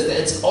hear this, that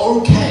it's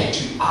okay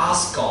to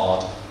ask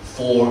God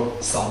for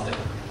something.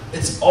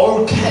 It's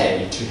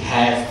okay to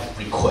have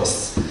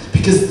requests.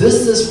 Because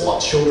this is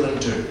what children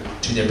do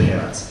to their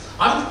parents.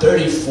 I'm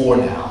 34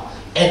 now,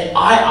 and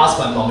I ask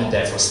my mom and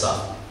dad for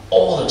stuff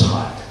all the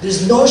time.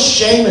 There's no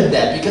shame in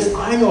that because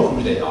I know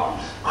who they are.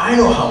 I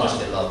know how much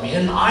they love me,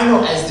 and I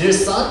know as their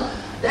son,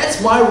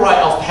 that's my rite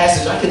of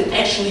passage. I can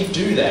actually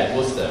do that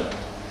with them.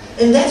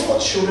 And that's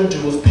what children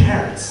do with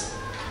parents.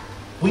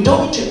 We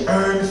don't need to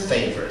earn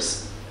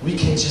favors. We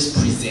can just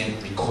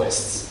present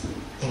requests.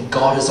 And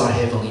God is our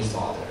Heavenly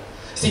Father.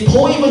 See,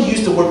 Paul even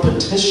used the word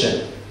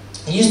petition.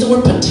 He used the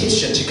word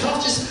petition to kind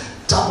of just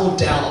double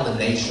down on the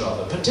nature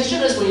of it.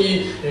 Petition is when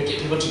you get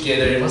people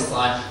together, you must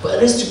lie, but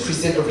it is to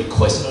present a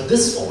request.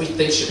 This is what we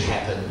think should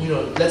happen.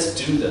 Let's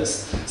do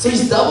this. So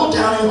he's double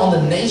downing on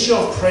the nature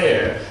of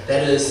prayer.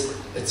 That is,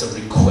 it's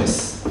a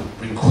request,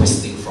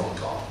 requesting from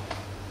God.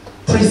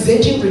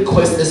 Presenting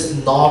request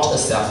is not a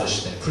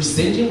selfish thing.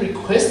 Presenting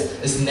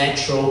request is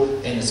natural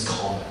and is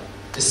common,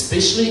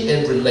 especially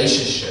in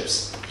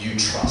relationships you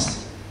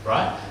trust.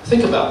 Right?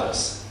 Think about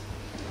this.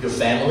 Your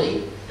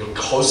family, your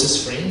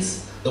closest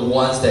friends, the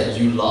ones that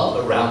you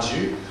love around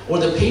you, or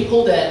the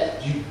people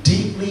that you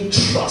deeply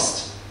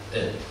trust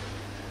in.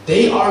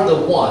 They are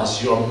the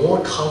ones you are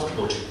more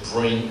comfortable to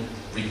bring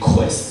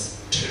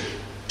requests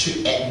to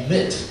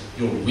admit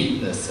your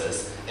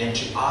weaknesses and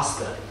to ask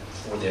them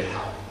for their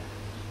help.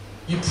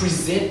 You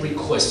present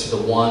requests to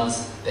the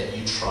ones that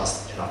you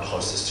trust and are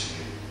closest to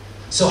you.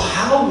 So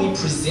how we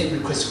present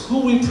requests, who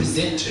we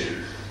present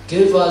to,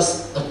 give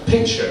us a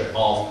picture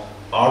of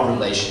our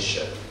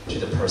relationship to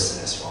the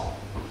person as well.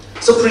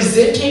 So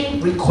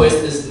presenting request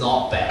is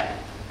not bad.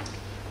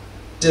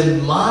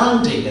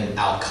 Demanding an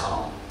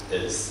outcome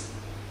is.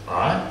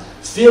 Alright?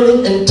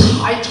 Feeling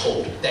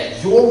entitled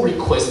that your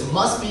request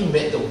must be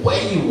met the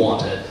way you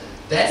want it,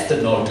 that's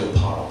the no good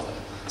part of it.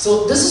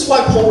 So this is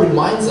why Paul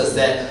reminds us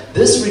that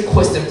this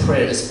request in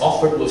prayer is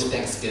offered with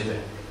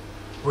thanksgiving.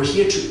 We're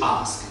here to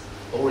ask,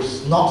 but we're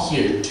not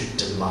here to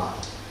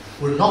demand.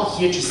 We're not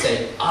here to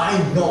say, I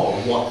know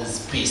what is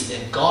best,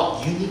 and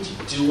God, you need to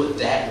do it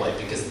that way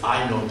because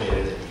I know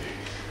better than you.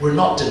 We're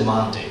not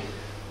demanding,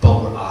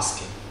 but we're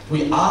asking.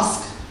 We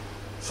ask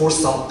for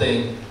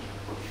something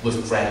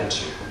with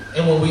gratitude.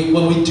 And when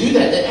we do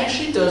that, it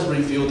actually does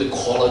reveal the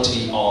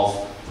quality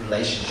of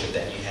relationship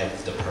that you have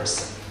with the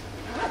person.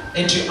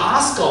 And to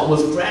ask God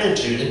with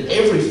gratitude in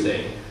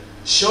everything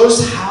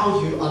shows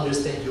how you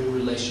understand your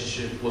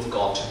relationship with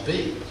God to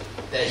be.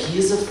 That He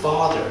is a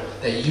Father,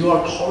 that you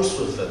are close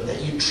with Him,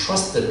 that you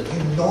trust Him,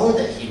 you know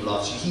that He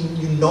loves you,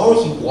 you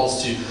know He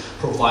wants to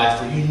provide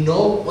for you, you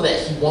know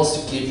that He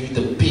wants to give you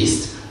the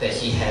best that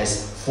He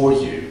has for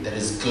you, that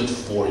is good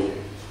for you.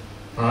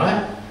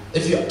 Alright?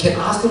 If you can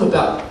ask Him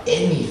about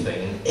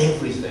anything and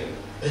everything,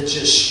 it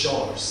just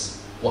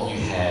shows what you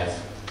have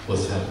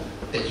with Him,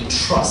 that you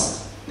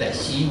trust that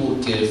He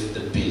will give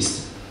the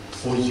best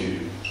for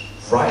you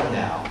right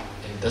now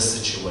in this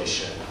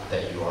situation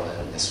that you are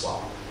in as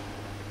well.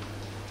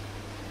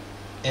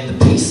 And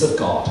the peace of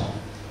God,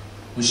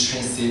 which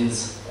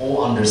transcends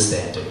all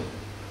understanding,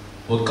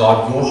 will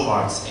guard your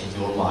hearts and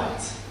your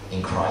minds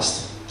in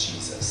Christ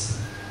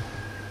Jesus.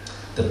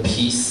 The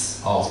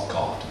peace of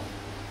God.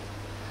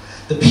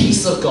 The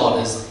peace of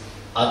God is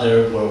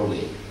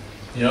otherworldly.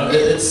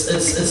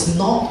 It's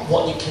not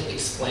what you can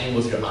explain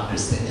with your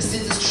understanding.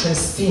 It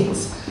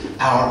transcends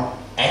our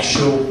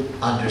actual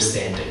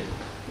understanding.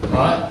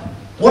 Right?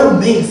 What it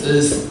means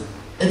is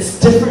it's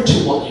different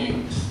to what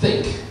you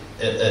think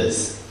it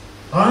is.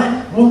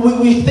 Alright?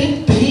 We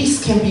think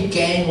peace can be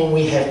gained when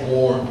we have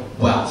more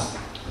wealth.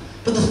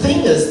 But the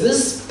thing is,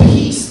 this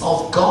peace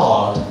of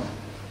God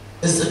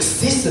is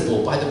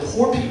accessible by the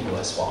poor people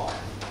as well.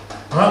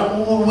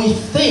 Alright? We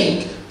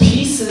think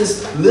peace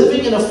is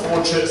living in a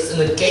fortress,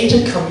 in a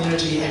gated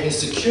community, having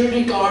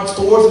security guards,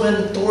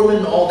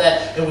 doormen, all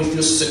that, and we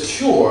feel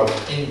secure,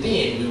 and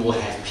then we will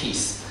have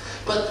peace.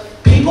 But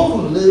people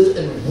who live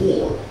in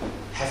war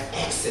have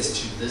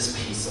access to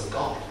this peace of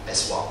God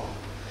as well.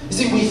 You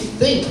see, we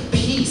think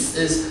peace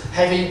is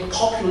having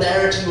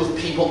popularity with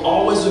people,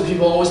 always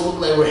look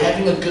like we're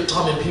having a good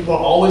time and people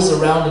are always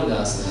surrounding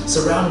us.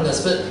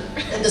 But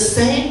at the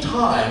same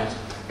time,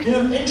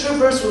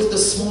 introverts with the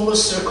smaller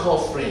circle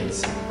of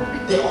friends,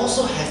 they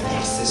also have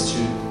access to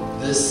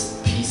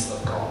this peace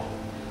of God.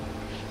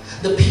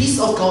 The peace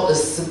of God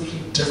is simply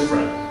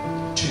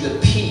different to the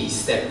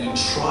peace that we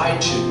try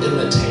to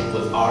imitate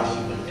with our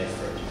human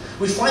effort.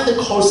 We find the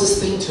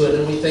closest thing to it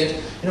and we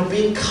think,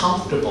 being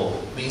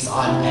comfortable means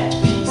I'm at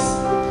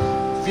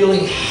peace.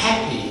 Feeling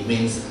happy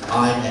means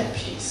I'm at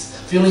peace.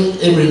 Feeling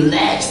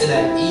relaxed and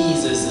at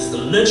ease is the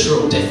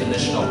literal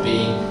definition of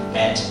being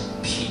at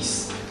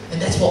peace.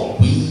 And that's what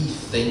we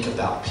think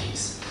about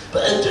peace.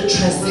 But it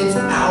transcends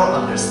our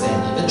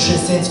understanding. It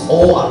transcends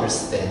all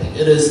understanding.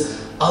 It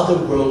is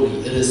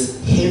otherworldly, it is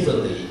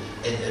heavenly,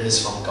 and it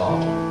is from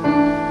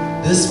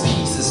God. This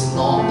peace is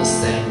not the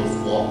same with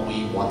what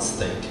we once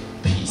think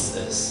peace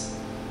is.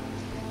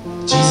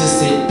 Jesus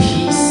said,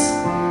 peace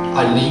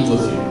I leave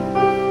with you.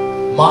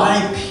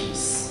 My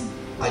peace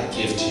I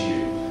give to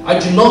you. I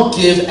do not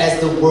give as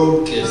the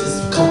world gives.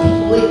 It's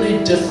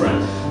completely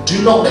different.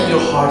 Do not let your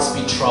hearts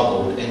be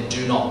troubled, and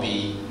do not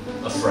be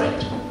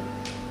afraid.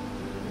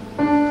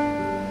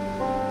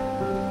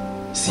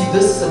 See,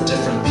 this is a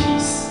different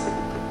peace.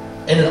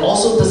 And it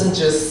also doesn't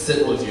just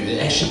sit with you,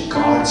 it actually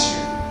guards you.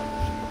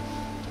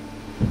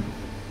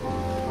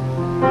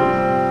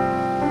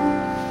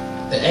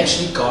 It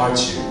actually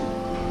guards you.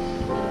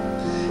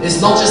 It's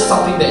not just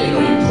something that you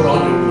put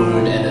on your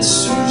wound and it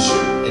soothes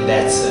you, and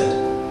that's it.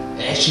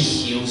 It actually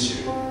heals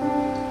you.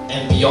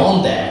 And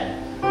beyond that,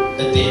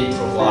 it then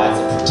provides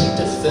a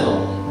protective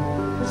film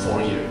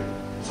for you.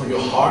 For your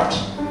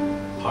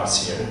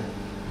heart's here,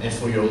 and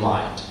for your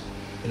mind.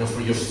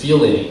 For your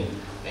feeling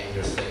and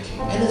your thinking.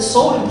 And it's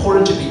so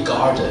important to be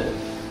guarded.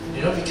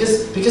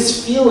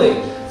 Because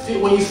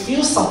when you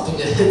feel something,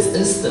 it hits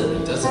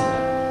instantly, doesn't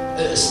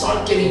it? It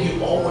starts getting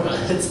you over, it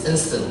hits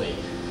instantly.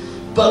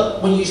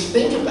 But when you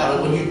think about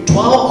it, when you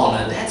dwell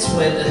on it, that's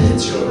when it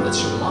hits your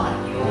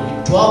mind. When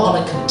you dwell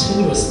on it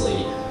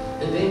continuously,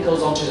 it then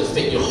goes on to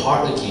affect your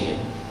heart again,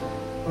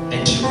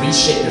 and to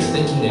reshape your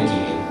thinking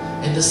again.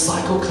 And the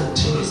cycle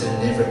continues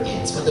and never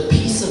ends. But the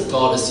peace of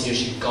God is here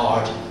to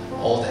guard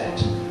all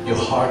that, your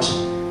heart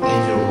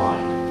and your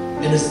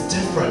mind. And it's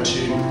different to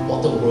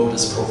what the world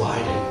is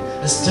providing.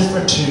 It's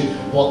different to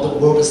what the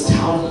world is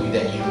telling you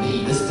that you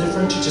need. It's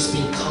different to just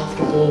being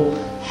comfortable,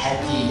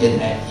 happy,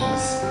 and at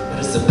ease. It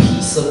is the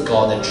peace of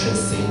God that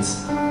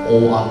transcends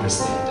all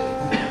understanding.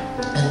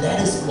 And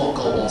that is what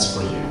God wants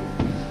for you.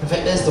 In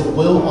fact, that's the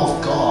will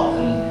of God.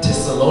 In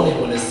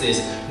Thessalonians, when it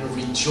says,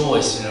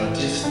 rejoice,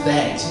 give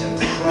thanks,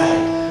 pray.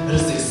 It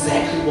is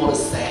exactly what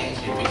it's saying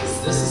here,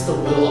 because this is the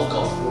will of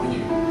God for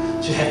you.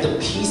 To have the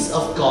peace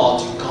of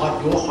God to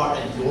guard your heart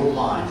and your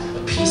mind,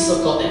 a peace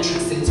of God that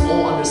transcends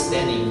all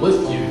understanding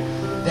with you.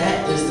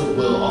 That is the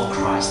will of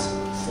Christ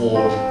for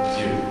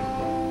you.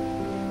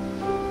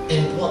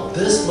 And what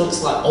this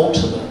looks like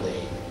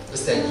ultimately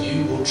is that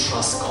you will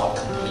trust God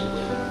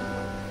completely.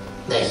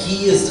 That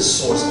He is the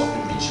source of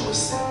your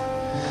rejoicing.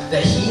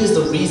 That He is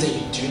the reason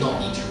you do not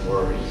need to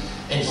worry.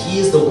 And He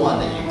is the one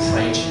that you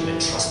pray to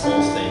and trust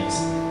all things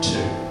to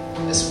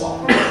as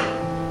well.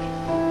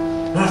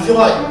 And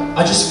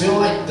I just feel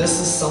like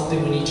this is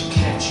something we need to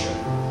capture.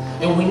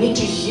 And we need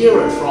to hear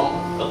it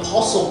from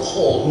Apostle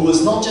Paul, who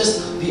is not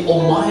just the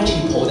almighty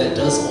Paul that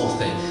does all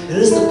things. It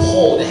is the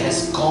Paul that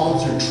has gone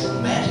through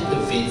traumatic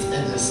events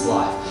in his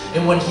life.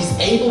 And when he's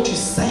able to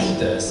say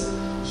this,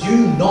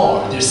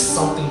 there's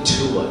something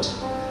to it.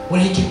 When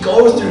he can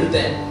go through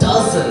that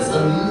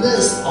a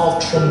list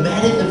of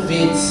traumatic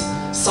events,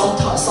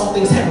 sometimes some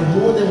things happen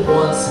more than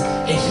once,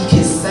 and he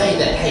can say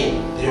that, hey,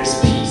 there's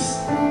peace.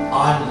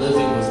 I'm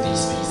living with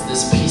these peace.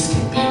 This peace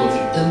can be with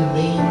you. It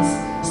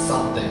means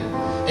something.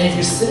 And if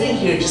you're sitting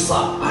here just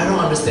like, I don't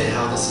understand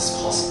how this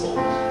is possible,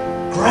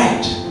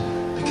 great,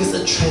 because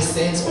it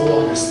transcends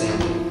all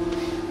understanding.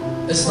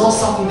 It's not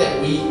something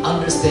that we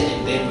understand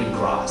and then we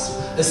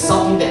grasp. It's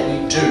something that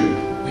we do,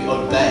 we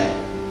obey,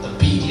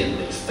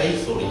 obediently,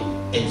 faithfully,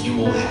 and you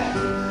will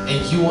have,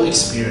 and you will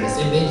experience,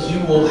 and then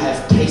you will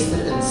have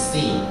tasted and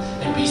seen,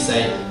 and be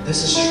saying,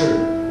 this is true.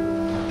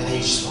 And then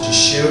you just want to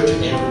share it to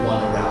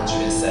everyone around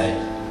you and say,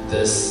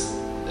 this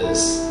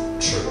is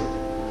true.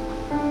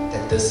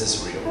 That this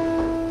is real.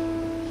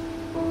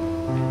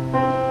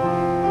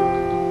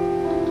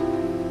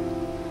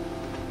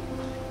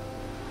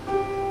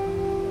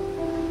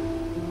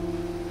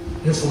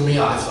 For me,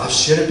 I've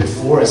shared it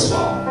before as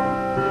well.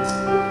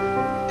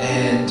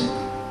 And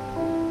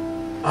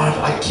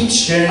I keep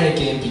sharing it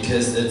again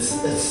because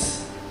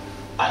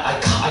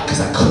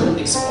I couldn't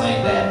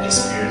explain that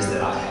experience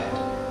that I had.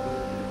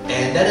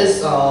 And that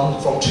is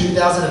from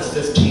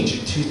 2015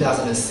 to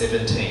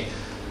 2017.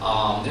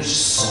 There's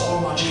just so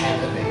much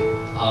happening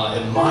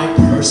in my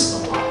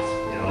personal life.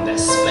 That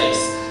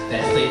space,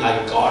 that thing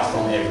I guard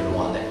from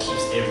everyone, that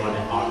keeps everyone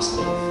at arm's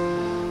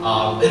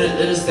length. It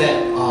is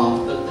that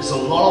there's a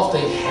lot of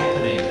things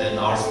happening in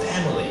our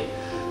family,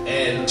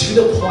 and to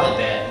the point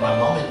that my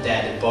mom and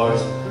dad are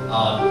both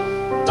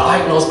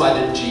diagnosed by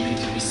the GP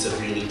to be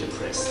severely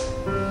depressed.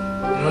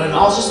 And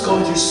I was just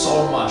going through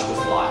so much with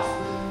life.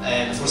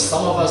 And for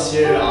some of us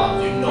here,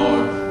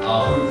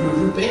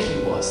 who Becky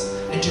was,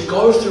 and to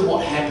go through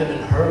what happened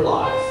in her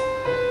life,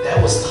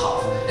 that was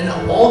tough. And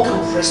it all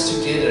compressed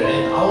together,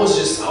 and I was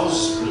just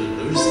really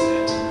losing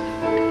it.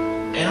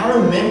 And I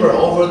remember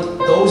over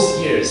those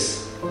years,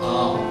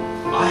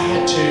 I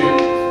had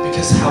to,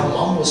 because how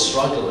mom was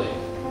struggling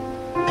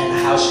and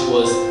how she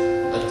was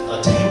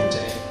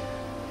attempting,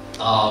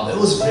 it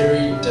was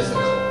very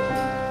difficult.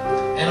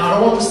 And I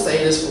don't want to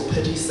say this for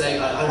pity's sake,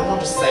 I don't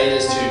want to say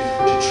this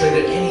to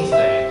trigger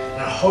anything,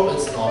 and I hope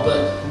it's not, but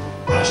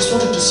I just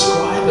want to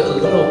describe it a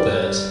little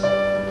bit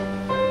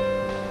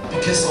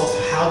because of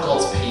how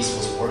God's peace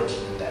was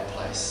working in that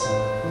place.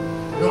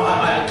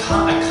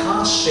 I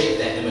can't shake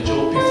that image. It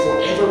will be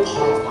forever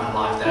part of my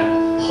life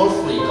that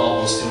hopefully God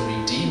will still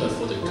redeem it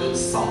for the good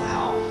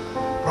somehow.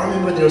 But I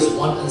remember there was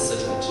one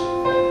incident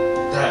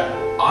that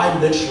I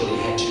literally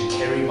had to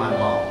carry my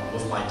mom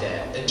with my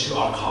dad into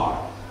our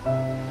car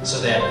so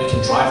that we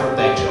can drive her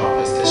back to our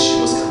place because she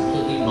was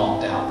completely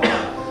knocked out by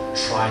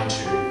trying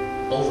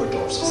to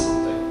overdose or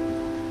something.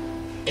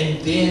 And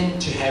then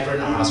to have her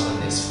in our house for the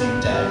next few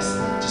days,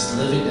 just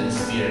living in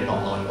fear and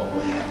not knowing what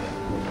would happen.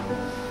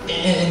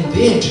 And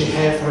then to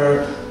have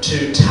her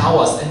to tell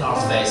us in our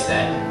face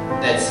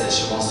that that's it,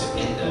 she wants to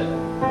end it.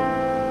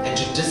 And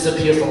to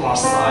disappear from our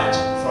sight,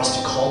 for us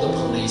to call the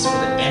police, for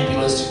the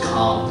ambulance to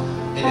come,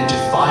 and then to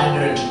find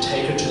her and to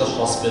take her to the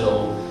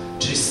hospital,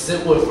 to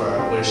sit with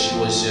her where she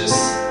was just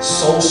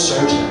so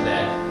certain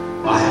that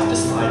I have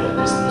decided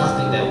there's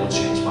nothing that will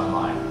change my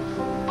mind.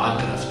 I'm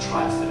going to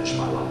try and finish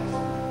my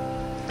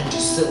life. And to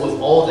sit with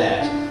all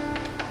that,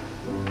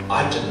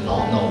 I did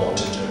not know what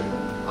to do.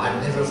 I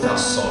never felt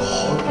so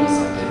hopeless.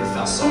 I never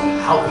felt so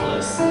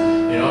helpless.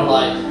 You know,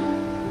 like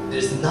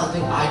there's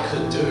nothing I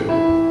could do.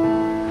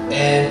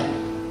 And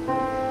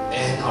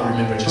I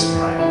remember just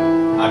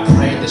praying. I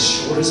prayed the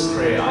shortest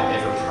prayer I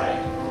ever prayed.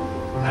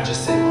 And I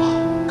just said,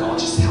 oh, God,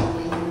 just help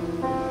me.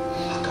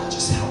 Oh, God,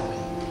 just help me.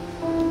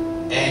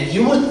 And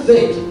you would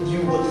think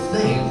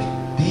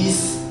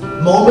these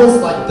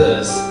moments like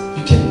this,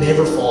 you can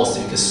never fall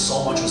asleep because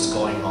so much was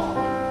going on.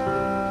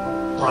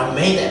 When I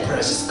made that prayer,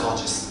 it's just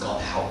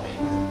God help me.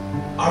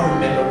 I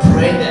remember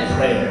praying that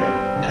prayer,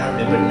 and I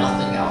remember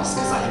nothing else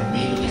because I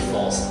immediately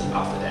fall asleep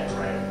after that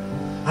prayer.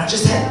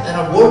 And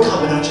I woke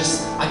up and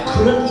I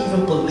couldn't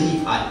even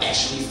believe I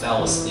actually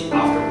fell asleep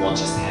after what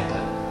just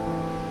happened.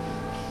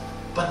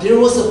 But there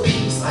was a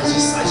peace I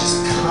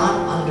just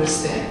can't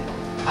understand.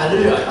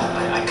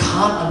 I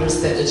can't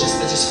understand. It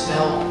just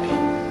fell on me.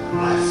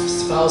 I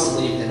fell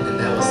asleep and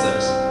that was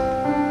it.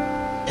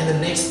 And the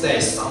next day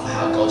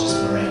somehow God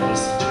just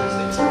miraculously turned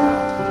things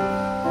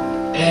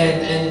around.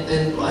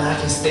 And I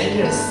can stand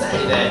here and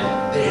say that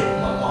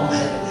my mom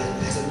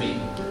hasn't been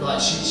like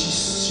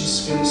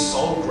she's feeling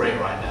so great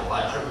right now.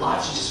 Like her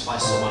life, she just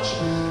finds so much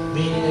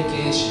meaning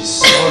again. She's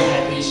so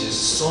happy. She has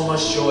so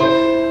much joy.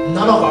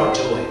 None of our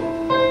doing.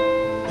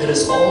 It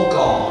is all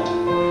God,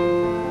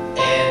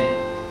 and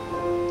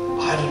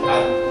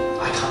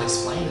I can't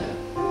explain it.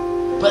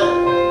 But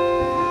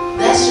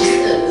that's just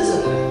it,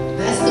 isn't it?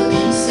 That's the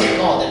peace of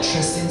God that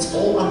transcends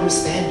all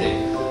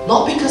understanding.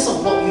 Not because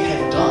of what you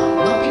have done,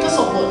 not because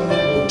of what you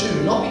will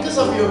do, not because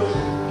of your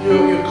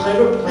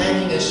clever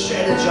planning and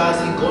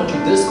strategizing, going to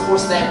this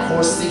course, that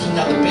course, seeking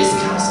out the best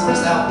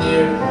counselors out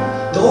there.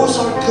 Those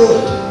are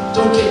good.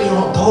 Don't get me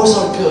wrong, those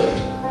are good.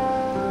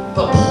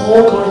 But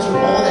Paul, going through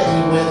all that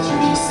he went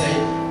through, he said,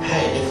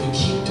 hey, if you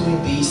keep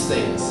doing these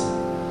things,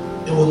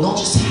 it will not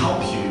just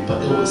help you,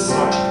 but it will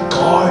start to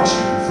guard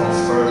you from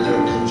further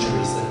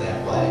injuries in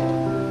that way.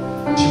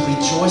 To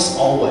rejoice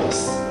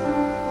always.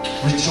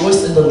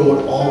 Rejoice in the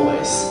Lord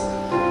always.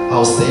 I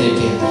will say it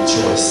again,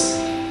 rejoice.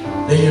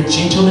 Let your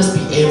gentleness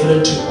be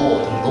evident to all.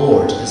 The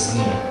Lord is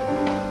near.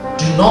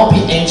 Do not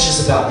be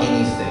anxious about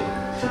anything,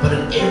 but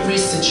in every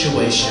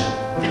situation,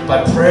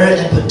 by prayer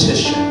and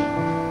petition,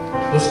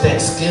 with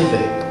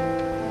thanksgiving,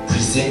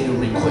 present your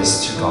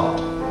requests to God.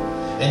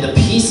 And the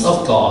peace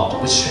of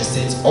God, which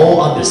transcends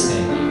all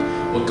understanding,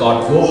 will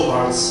guard your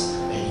hearts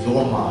and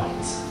your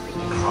minds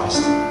in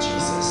Christ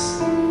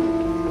Jesus.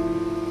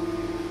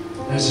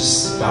 Let's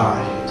just bow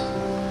our head.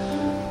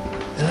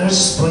 And let's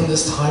just bring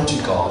this time to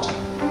God.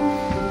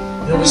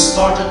 You know, we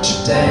started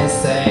today and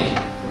saying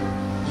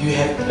you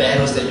have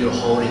battles that you're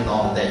holding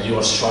on, that you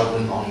are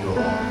struggling on your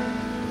own.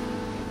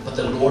 But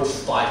the Lord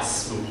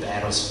fights your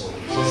battles for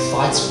you. He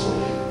fights for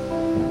you.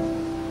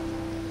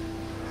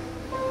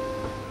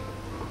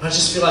 I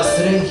just feel like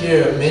sitting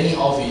here, many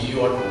of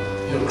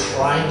you're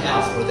crying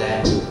out for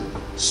that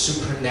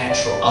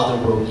supernatural,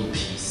 otherworldly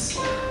peace.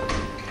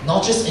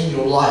 Not just in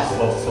your life,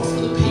 but for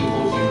the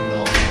people you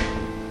know.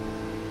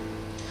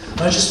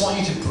 And I just want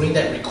you to bring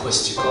that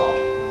request to God.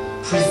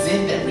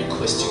 Present that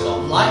request to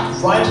God.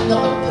 Like writing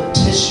up a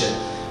petition,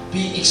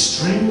 be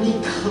extremely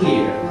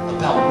clear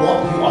about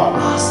what you are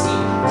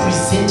asking.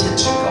 Present it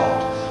to God.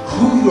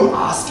 Who you're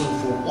asking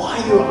for, why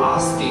you're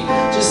asking.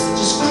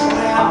 Just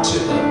cry out to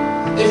Him.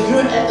 If you're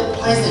at the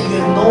place that you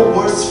have no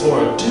words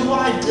for it, do what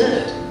I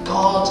did.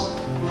 God,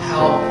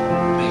 help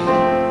me.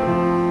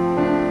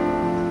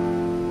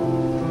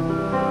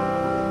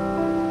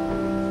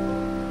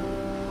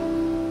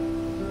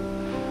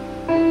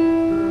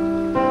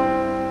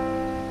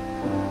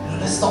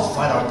 Let's not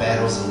fight our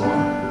battles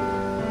alone.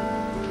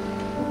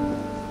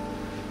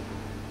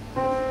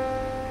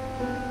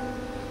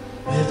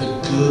 We have a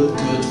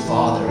good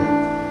Father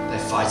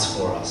that fights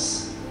for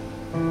us.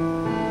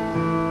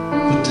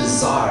 Who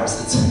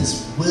desires, it's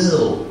His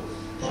will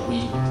that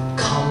we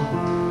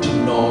come to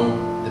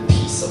know the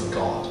peace of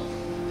God.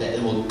 That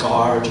it will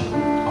guard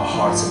our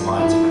hearts and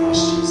minds in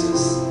Christ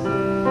Jesus.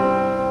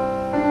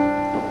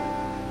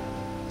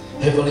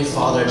 Heavenly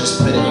Father, I just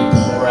pray that you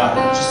pour out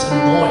and just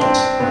anoint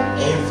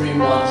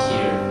everyone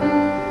here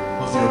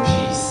with your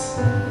peace.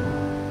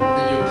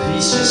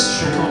 peace just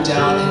trickle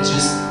down and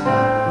just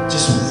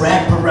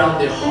wrap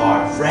around their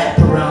heart, wrap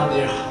around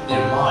their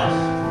mind,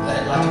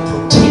 like a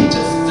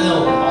protective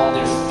film on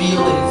their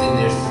feelings and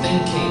their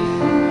thinking.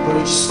 Lord,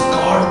 you just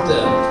guard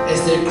them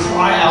as they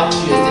cry out to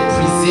you, as they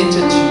present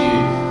it to you.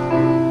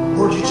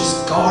 Lord, you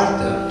just guard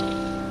them.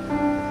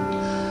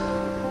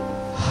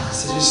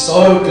 So you're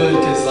so good,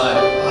 because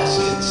I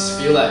just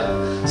feel like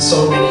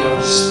so many of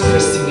us just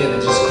pressing in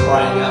and just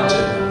crying out to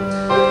Him.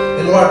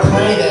 And Lord, I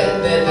pray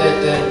that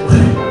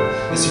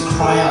as you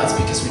cry out, it's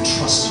because we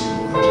trust you,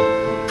 Lord.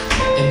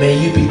 And may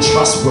you be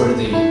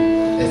trustworthy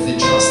as they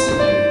trust in you.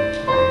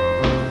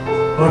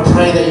 Lord, I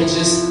pray that you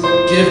just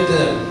give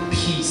them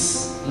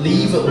peace,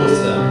 leave it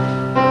with them,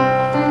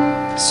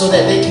 so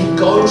that they can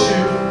go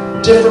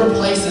to different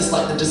places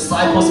like the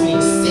disciples being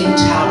sent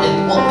out,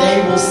 and what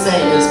they will say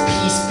is,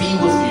 peace be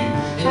with you.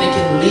 And they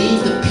can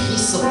leave the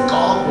peace of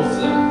God with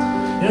them.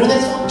 You know,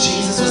 that's what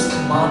Jesus was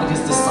commanding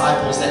His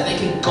disciples, that they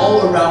can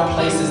go around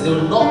places, they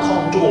will knock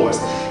on doors,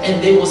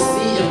 and they will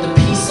see if the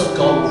peace of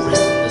God will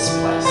rest in this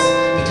place.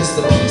 Because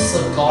the peace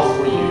of God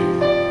for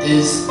you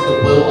is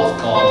the will of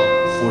God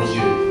for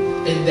you.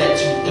 And that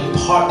you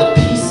impart the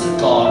peace of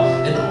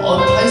God in all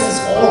places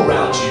all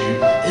around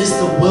you is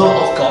the will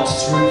of God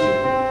through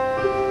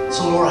you.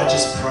 So Lord, I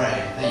just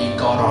pray that you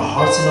guard our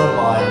hearts and our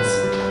minds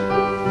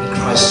in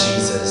Christ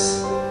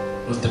Jesus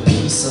with the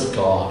peace of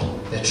God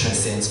that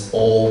transcends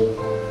all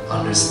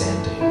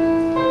understanding.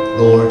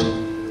 Lord,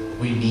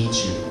 we need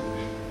you.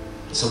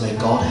 So may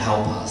God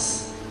help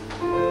us.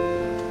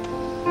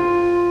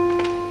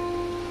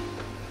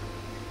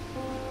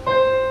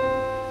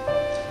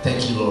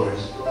 Thank you, Lord.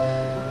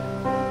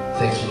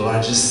 Thank you, Lord.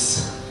 I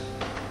just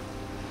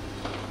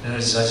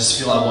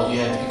feel like what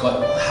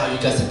how you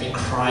guys have been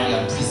crying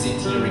and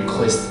presenting your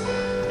request.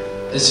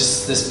 It's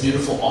just this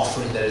beautiful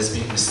offering that is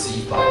being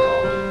received by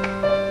God.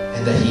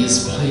 And that He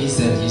is pleased,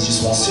 and He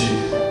just wants to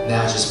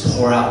now just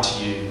pour out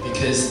to you,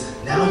 because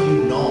now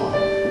you know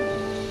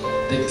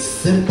the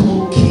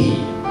simple key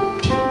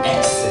to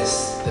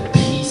access the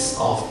peace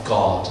of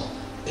God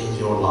in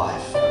your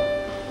life.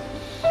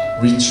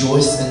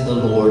 Rejoice in the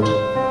Lord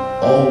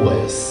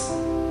always.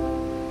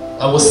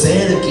 I will say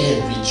it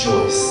again,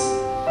 rejoice.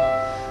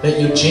 Let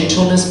your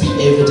gentleness be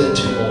evident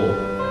to all.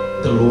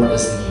 The Lord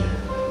is near.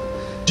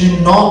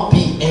 Do not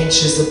be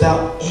anxious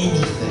about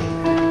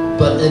anything,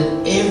 but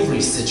in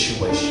every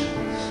situation,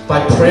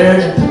 by prayer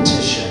and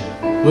petition,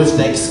 with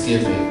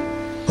thanksgiving,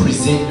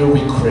 present your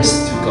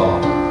requests to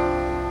God.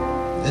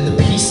 And the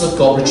peace of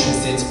God, which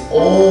transcends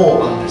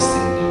all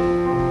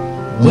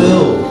understanding,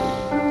 will,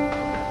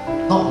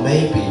 not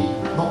maybe,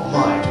 not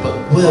might, but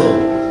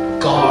will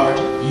guard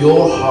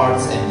your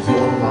hearts and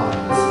your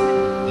minds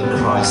in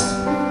Christ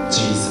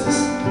Jesus.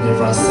 And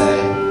everyone say,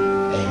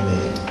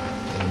 Amen.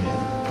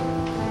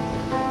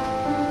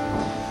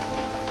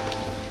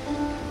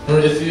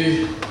 Amen. If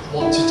you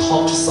want to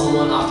talk to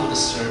someone after the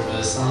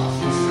service,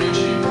 feel free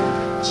to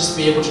just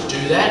be able to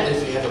do that.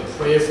 If you have a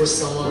prayer for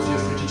someone, feel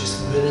free to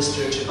just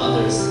minister to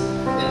others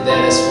in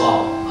that as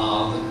well.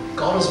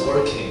 God is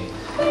working,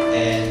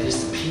 and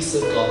there's the peace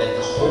of God that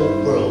the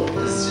whole world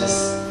is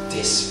just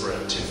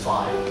desperate to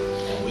find,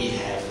 and we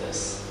have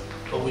this.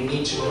 But we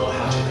need to know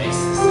how to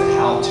access it,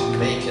 how to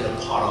make it a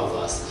part of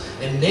us.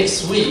 And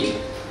next week,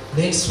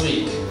 we get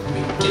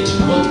to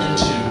look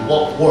into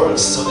what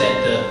works, so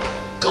that the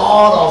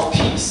God of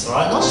peace, all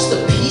right? Not just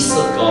the peace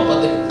of God, but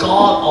the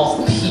God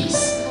of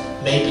peace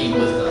may be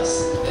with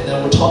us. And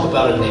then we'll talk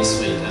about it next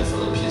week in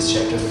Philippians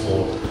chapter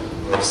 4,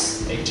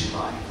 verse 8 to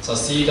 9. So I'll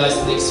see you guys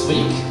next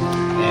week,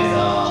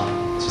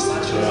 and just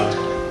enjoy our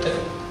time.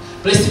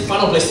 Blessing,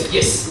 final blessing,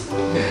 yes.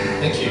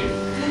 Thank you.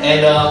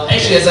 And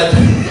actually, as I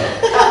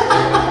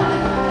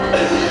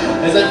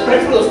pray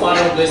for the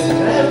final blessing,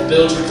 can I have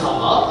Bill to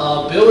come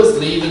up? Bill is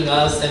leaving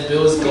us, and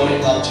Bill is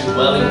going up to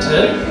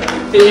Wellington.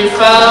 He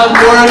found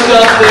work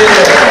up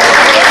there.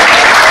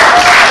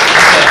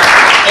 Okay.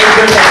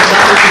 Edward has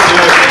nothing to do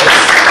with this.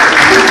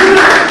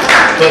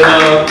 But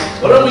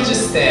why don't we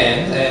just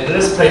stand and let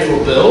us pray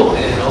for Bill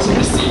and also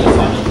receive the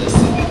final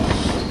blessing.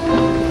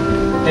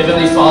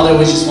 Heavenly Father,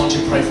 we just want to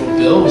pray for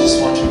Bill. We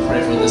just want to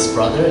pray for this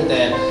brother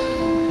that,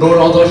 Lord,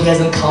 although he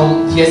hasn't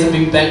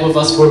been back with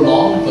us for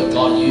long, but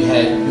God, you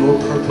had your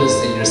purpose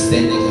and you're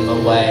sending him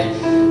away.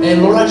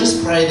 And Lord, I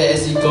just pray that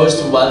as he goes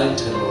to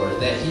Wellington, Lord,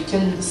 that he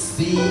can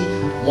see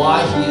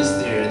why he is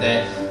there,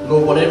 that,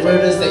 Lord, whatever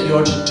it is that you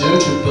are to do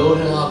to build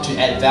him up, to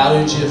add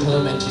value to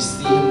him, and to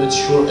see him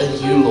mature in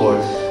you, Lord,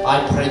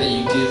 I pray that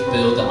you give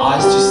Bill the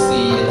eyes to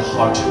see and the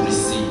heart to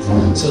receive,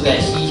 so that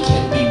he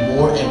can be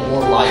more and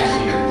more like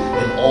you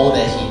in all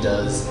that he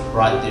does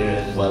right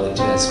there in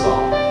Wellington as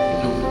well.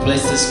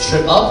 Bless this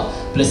trip up,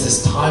 bless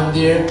this time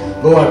there.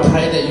 Lord, I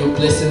pray that you'll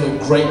bless him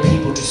with great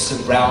people to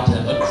surround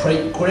him, a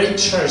great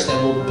church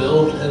that will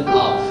build him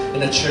up,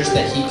 and a church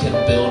that he can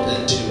build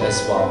into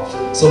as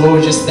well. So Lord,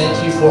 we just thank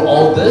you for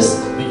all this.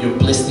 May your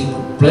blessing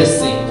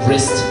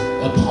rest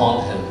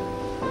upon him.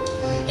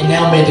 And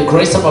now may the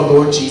grace of our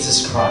Lord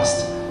Jesus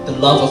Christ, the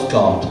love of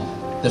God,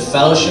 the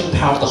fellowship and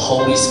power of the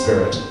Holy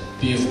Spirit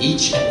be with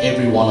each and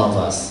every one of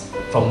us,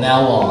 from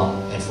now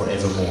on and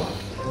forevermore.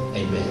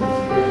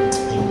 Amen.